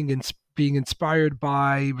borrowing and being inspired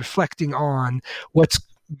by, reflecting on what's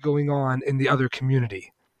going on in the other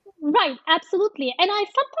community. Right, absolutely. And I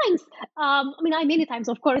sometimes, I many times,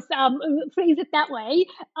 of course, phrase it that way.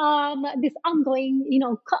 This ongoing,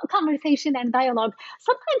 conversation and dialogue.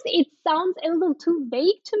 Sometimes it sounds a little too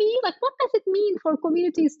vague to me. Like, what does it mean for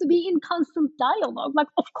communities to be in constant dialogue? Like,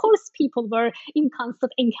 of course, people were in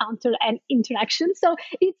constant encounter and interaction. So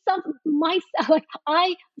it sounds like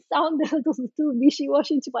I sound a little too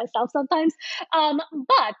wishy-washy to myself sometimes.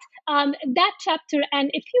 But that chapter and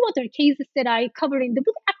a few other cases that I cover in the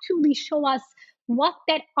book actually show us what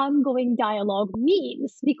that ongoing dialogue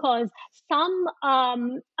means, because some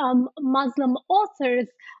Muslim authors,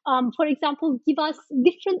 for example, give us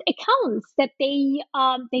different accounts that they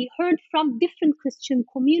heard from different Christian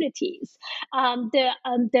communities. The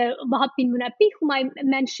Wahab bin Munabbih, whom I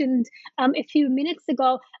mentioned a few minutes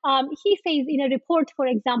ago, he says in a report, for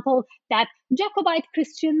example, that Jacobite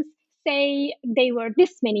Christians say there were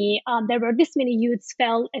this many youths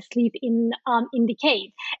fell asleep in the cave,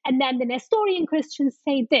 and then the Nestorian Christians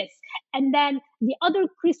say this, and then the other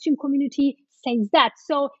Christian community says that.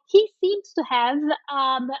 So he seems to have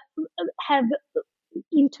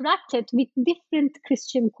interacted with different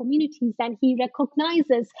Christian communities, and he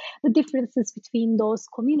recognizes the differences between those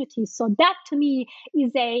communities. So that to me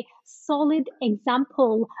is a solid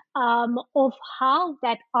example of how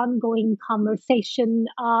that ongoing conversation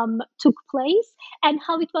took place and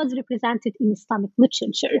how it was represented in Islamic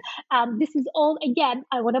literature. This is all, again,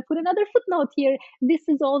 I want to put another footnote here. This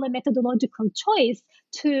is all a methodological choice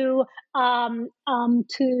to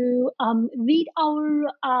read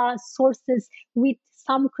our sources with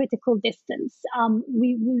some critical distance.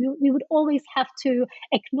 We would always have to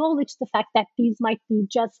acknowledge the fact that these might be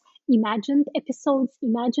just imagined episodes,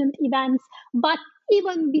 imagined events, but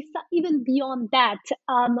even beyond that,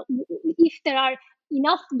 if there's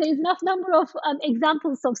enough number of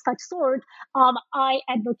examples of such sort, I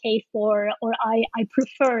advocate for, or I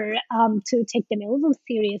prefer to take them a little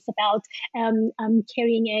serious about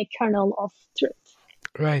carrying a kernel of truth.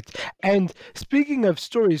 Right. And speaking of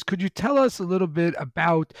stories, could you tell us a little bit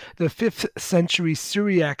about the 5th century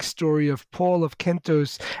Syriac story of Paul of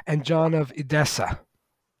Kentos and John of Edessa?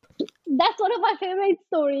 That's one of my favorite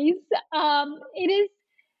stories. It is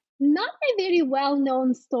not a very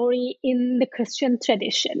well-known story in the Christian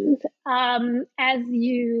tradition. As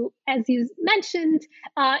you mentioned,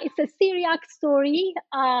 it's a Syriac story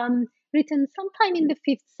written sometime in the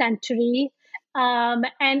 5th century.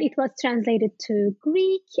 And it was translated to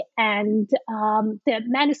Greek, and the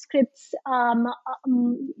manuscripts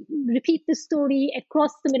repeat the story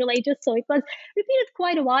across the Middle Ages, so it was repeated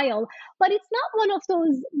quite a while. But it's not one of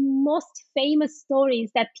those most famous stories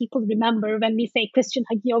that people remember when we say Christian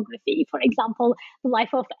hagiography. For example, the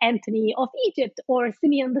life of Antony of Egypt or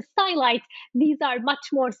Simeon the Stylite. These are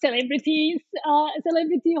much more celebrity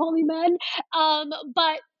holy men.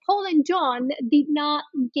 But Paul and John did not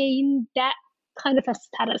gain that kind of a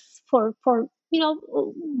status for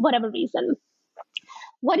whatever reason.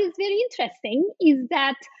 What is very interesting is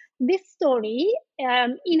that this story,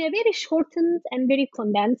 in a very shortened and very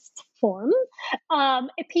condensed form,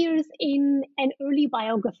 appears in an early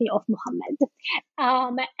biography of Muhammad,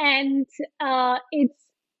 and it's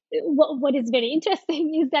what is very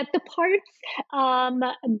interesting is that the parts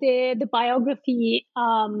the biography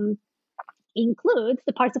includes,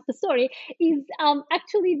 the parts of the story, is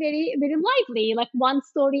actually very, very lively. Like one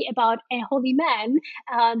story about a holy man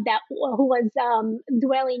who was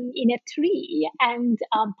dwelling in a tree, and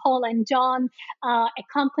Paul and John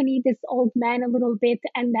accompany this old man a little bit,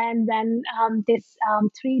 and then when this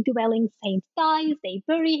tree dwelling saint dies, they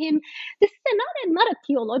bury him. This is not a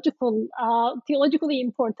theologically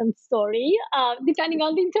important story, depending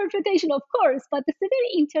on the interpretation, of course, but it's a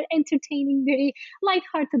very entertaining, very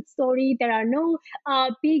light-hearted story. There are are no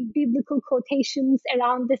big biblical quotations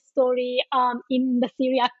around this story in the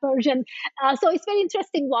Syriac version. So it's very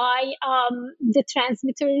interesting why the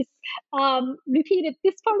transmitters repeated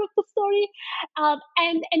this part of the story.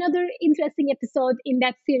 And another interesting episode in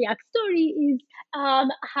that Syriac story is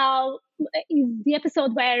the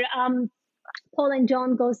episode where Paul and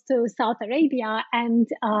John goes to South Arabia, and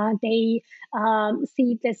they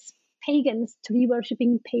see this pagans, tree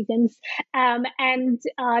worshipping pagans, and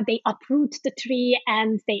they uproot the tree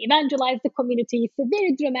and they evangelize the community. It's a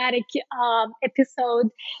very dramatic episode.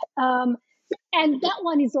 And that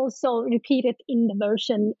one is also repeated in the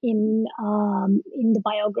version in the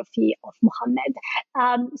biography of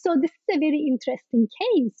Muhammad. So this is a very interesting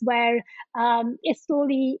case where a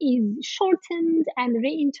story is shortened and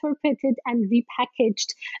reinterpreted and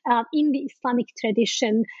repackaged in the Islamic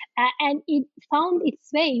tradition, and it found its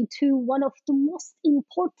way to one of the most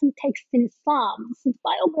important texts in Islam. This is the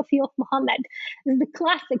biography of Muhammad. This is the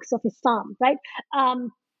classics of Islam, right?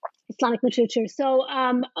 Islamic literature. So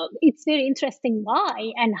it's very interesting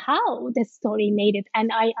why and how this story made it,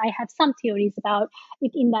 and I have some theories about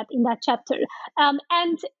it in that chapter.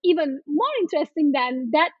 And even more interesting than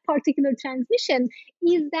that particular transmission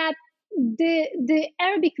is that the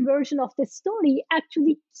Arabic version of the story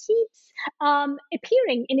actually keeps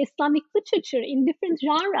appearing in Islamic literature in different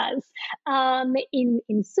genres,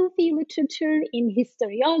 in Sufi literature, in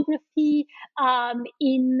historiography,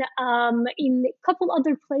 in a couple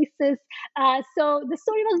other places. So the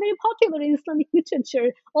story was very popular in Islamic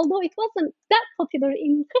literature, although it wasn't that popular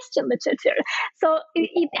in Christian literature. So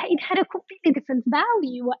it had a completely different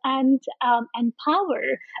value and power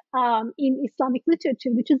in Islamic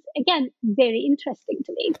literature, which is again very interesting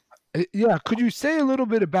to me. Yeah, could you say a little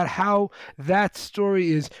bit about how that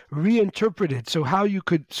story is reinterpreted? So how you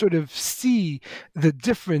could sort of see the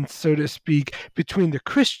difference, so to speak, between the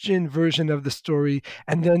Christian version of the story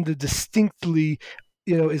and then the distinctly,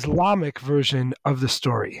 Islamic version of the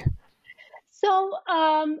story? So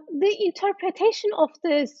the interpretation of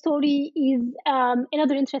the story is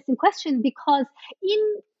another interesting question, because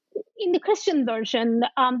in the Christian version,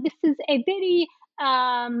 this is a very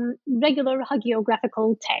regular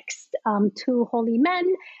hagiographical text. Two holy men,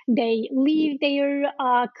 they leave their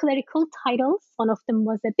clerical titles. One of them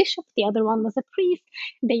was a bishop, the other one was a priest.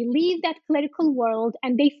 They leave that clerical world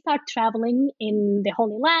and they start traveling in the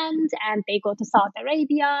Holy Land, and they go to Saudi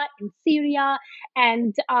Arabia, in Syria,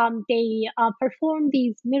 and they perform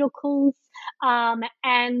these miracles,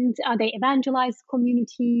 and they evangelize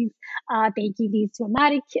communities. They give these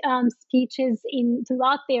dramatic speeches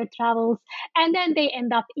throughout their travels, and then they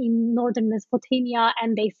end up in northern Mesopotamia,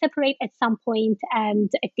 and they separate at some point, and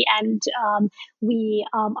at the end we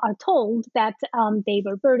are told that they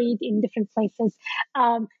were buried in different places.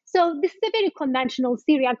 So this is a very conventional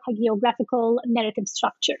Syriac hagiographical narrative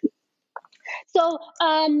structure. So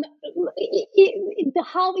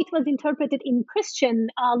how it was interpreted in Christian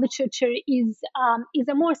literature is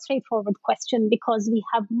a more straightforward question, because we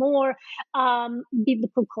have more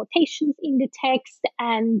biblical quotations in the text,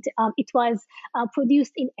 and it was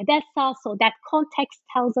produced in Edessa, so that context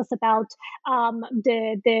tells us about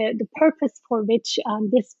the purpose for which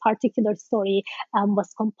this particular story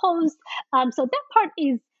was composed. So that part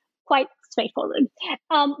is quite straightforward.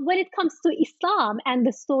 When it comes to Islam and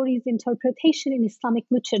the story's interpretation in Islamic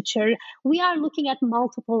literature, we are looking at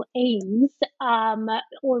multiple aims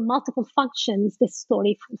or multiple functions this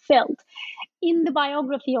story fulfilled. In the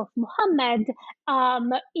biography of Muhammad,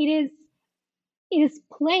 it is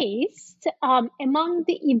placed among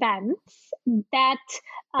the events that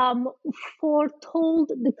foretold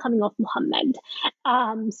the coming of Muhammad.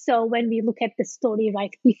 So when we look at the story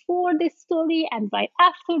right before this story and right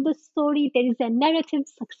after the story, there is a narrative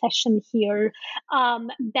succession here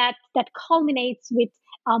that culminates with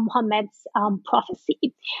Muhammad's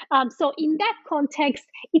prophecy. So in that context,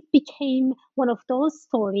 it became one of those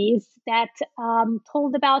stories that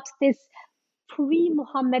told about this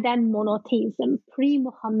pre-Muhammadan monotheism,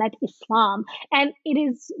 pre-Muhammad Islam. And it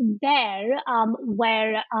is there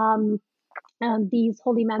where these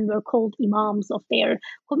holy men were called imams of their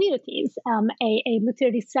communities, a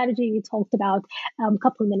literary strategy we talked about a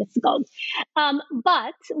couple of minutes ago.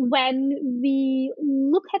 But when we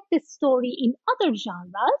look at this story in other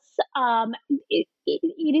genres, it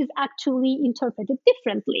is actually interpreted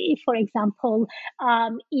differently. For example,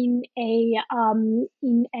 in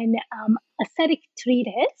an ascetic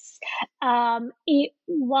treatise, it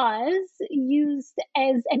was used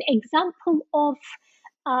as an example of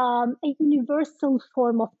a universal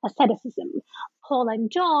form of asceticism. Paul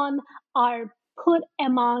and John are put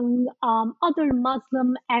among other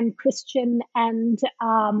Muslim and Christian and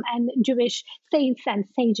Jewish saints and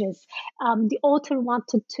sages. The author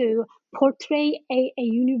wanted to portray a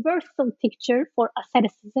universal picture for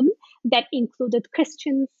asceticism that included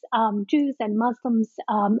Christians, Jews, and Muslims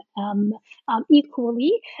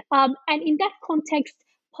equally. And in that context,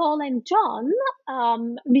 Paul and John,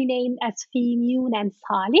 renamed as Fi, Nun, and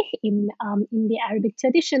Salih in the Arabic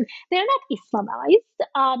tradition, they're not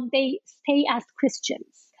Islamized. They stay as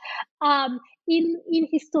Christians. Um, in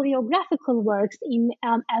historiographical works, in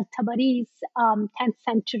Al-Tabari's 10th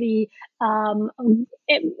century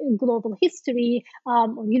global history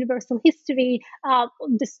or universal history,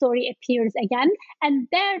 the story appears again. And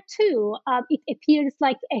there too, it appears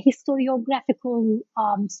like a historiographical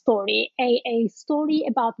story, a story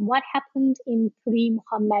about what happened in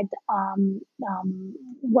pre-Muhammad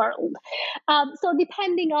world. So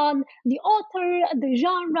depending on the author, the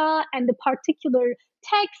genre, and the particular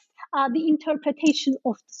text, the interpretation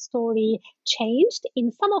of the story changed.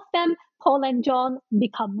 In some of them, Paul and John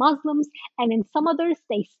become Muslims, and in some others,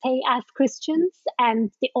 they stay as Christians,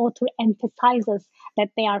 and the author emphasizes that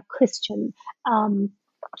they are Christian,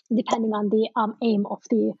 depending on the aim of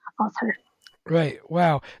the author. Right.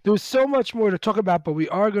 Wow. There was so much more to talk about, but we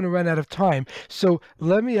are going to run out of time. So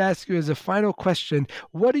let me ask you as a final question,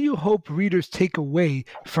 what do you hope readers take away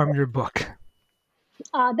from your book?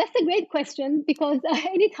 That's a great question, because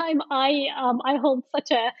anytime I hold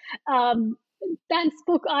such a dense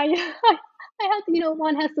book, I have to,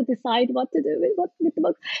 one has to decide what to do with the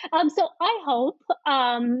book. So I hope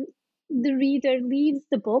the reader leaves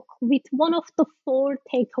the book with one of the 4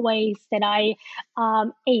 takeaways that I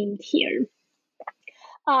aimed here.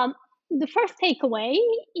 The first takeaway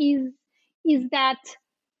is that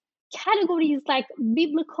categories like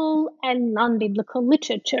biblical and non-biblical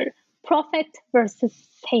literature, prophet versus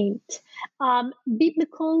saint,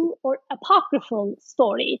 biblical or apocryphal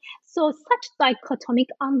story. So such dichotomic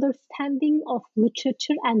understanding of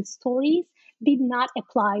literature and stories did not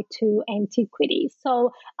apply to antiquity.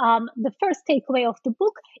 So the first takeaway of the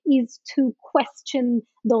book is to question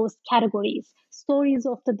those categories. Stories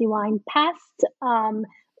of the divine past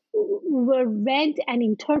were read and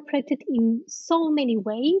interpreted in so many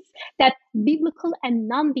ways that biblical and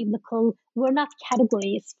non-biblical were not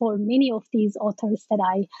categories for many of these authors that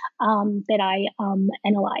I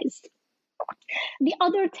analyzed. The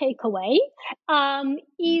other takeaway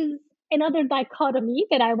is another dichotomy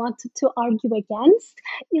that I wanted to argue against,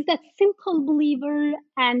 is that simple believer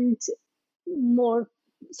and more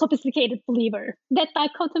sophisticated believer. That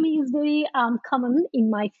dichotomy is very common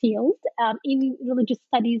in my field, in religious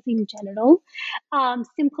studies in general.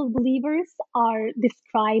 Simple believers are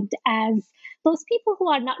described as those people who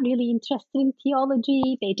are not really interested in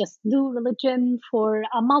theology. They just do religion for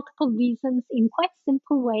multiple reasons in quite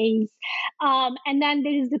simple ways. And then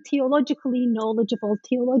there is the theologically knowledgeable,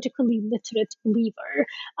 theologically literate believer,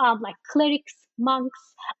 like clerics, monks,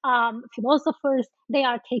 philosophers. They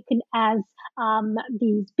are taken as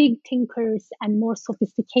these big thinkers and more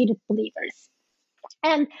sophisticated believers.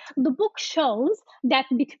 And the book shows that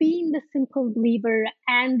between the simple believer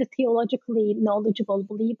and the theologically knowledgeable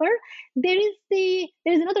believer, there's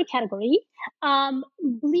another category,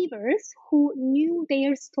 believers who knew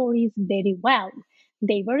their stories very well.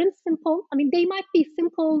 They weren't simple. I mean, they might be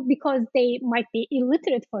simple because they might be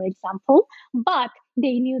illiterate, for example, but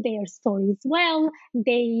they knew their stories well.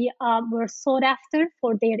 They were sought after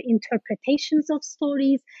for their interpretations of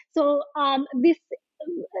stories. So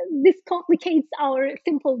this complicates our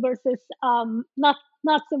simple versus not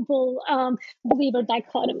simple believer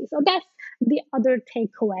dichotomy. So that's the other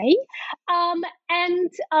takeaway.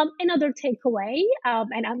 And another takeaway,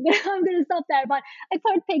 and I'm gonna stop there. But a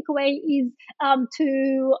third takeaway is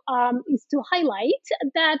to highlight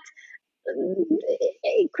that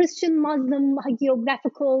Christian Muslim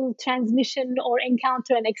geographical transmission or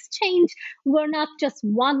encounter and exchange were not just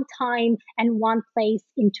one time and one place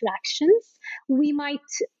interactions. We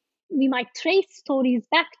might trace stories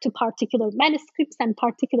back to particular manuscripts and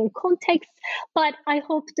particular contexts, but I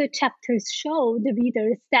hope the chapters show the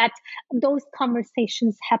readers that those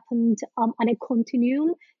conversations happened on a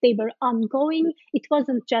continuum. They were ongoing. It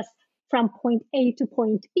wasn't just from point A to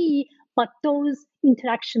point B, but those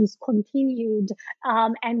interactions continued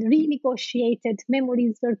and renegotiated.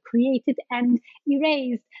 Memories were created and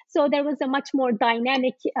erased. So there was a much more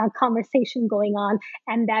dynamic conversation going on,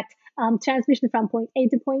 and that transmission from point A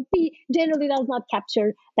to point B generally does not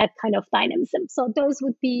capture that kind of dynamism. So those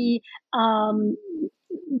would be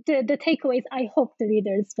the takeaways I hope the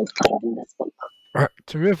readers will find in this book.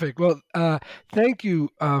 Terrific. Well, thank you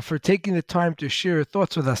for taking the time to share your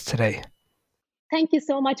thoughts with us today. Thank you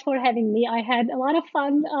so much for having me. I had a lot of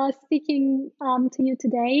fun speaking to you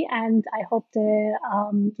today, and I hope the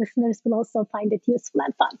listeners will also find it useful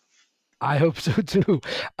and fun. I hope so too.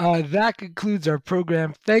 That concludes our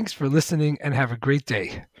program. Thanks for listening and have a great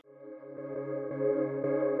day.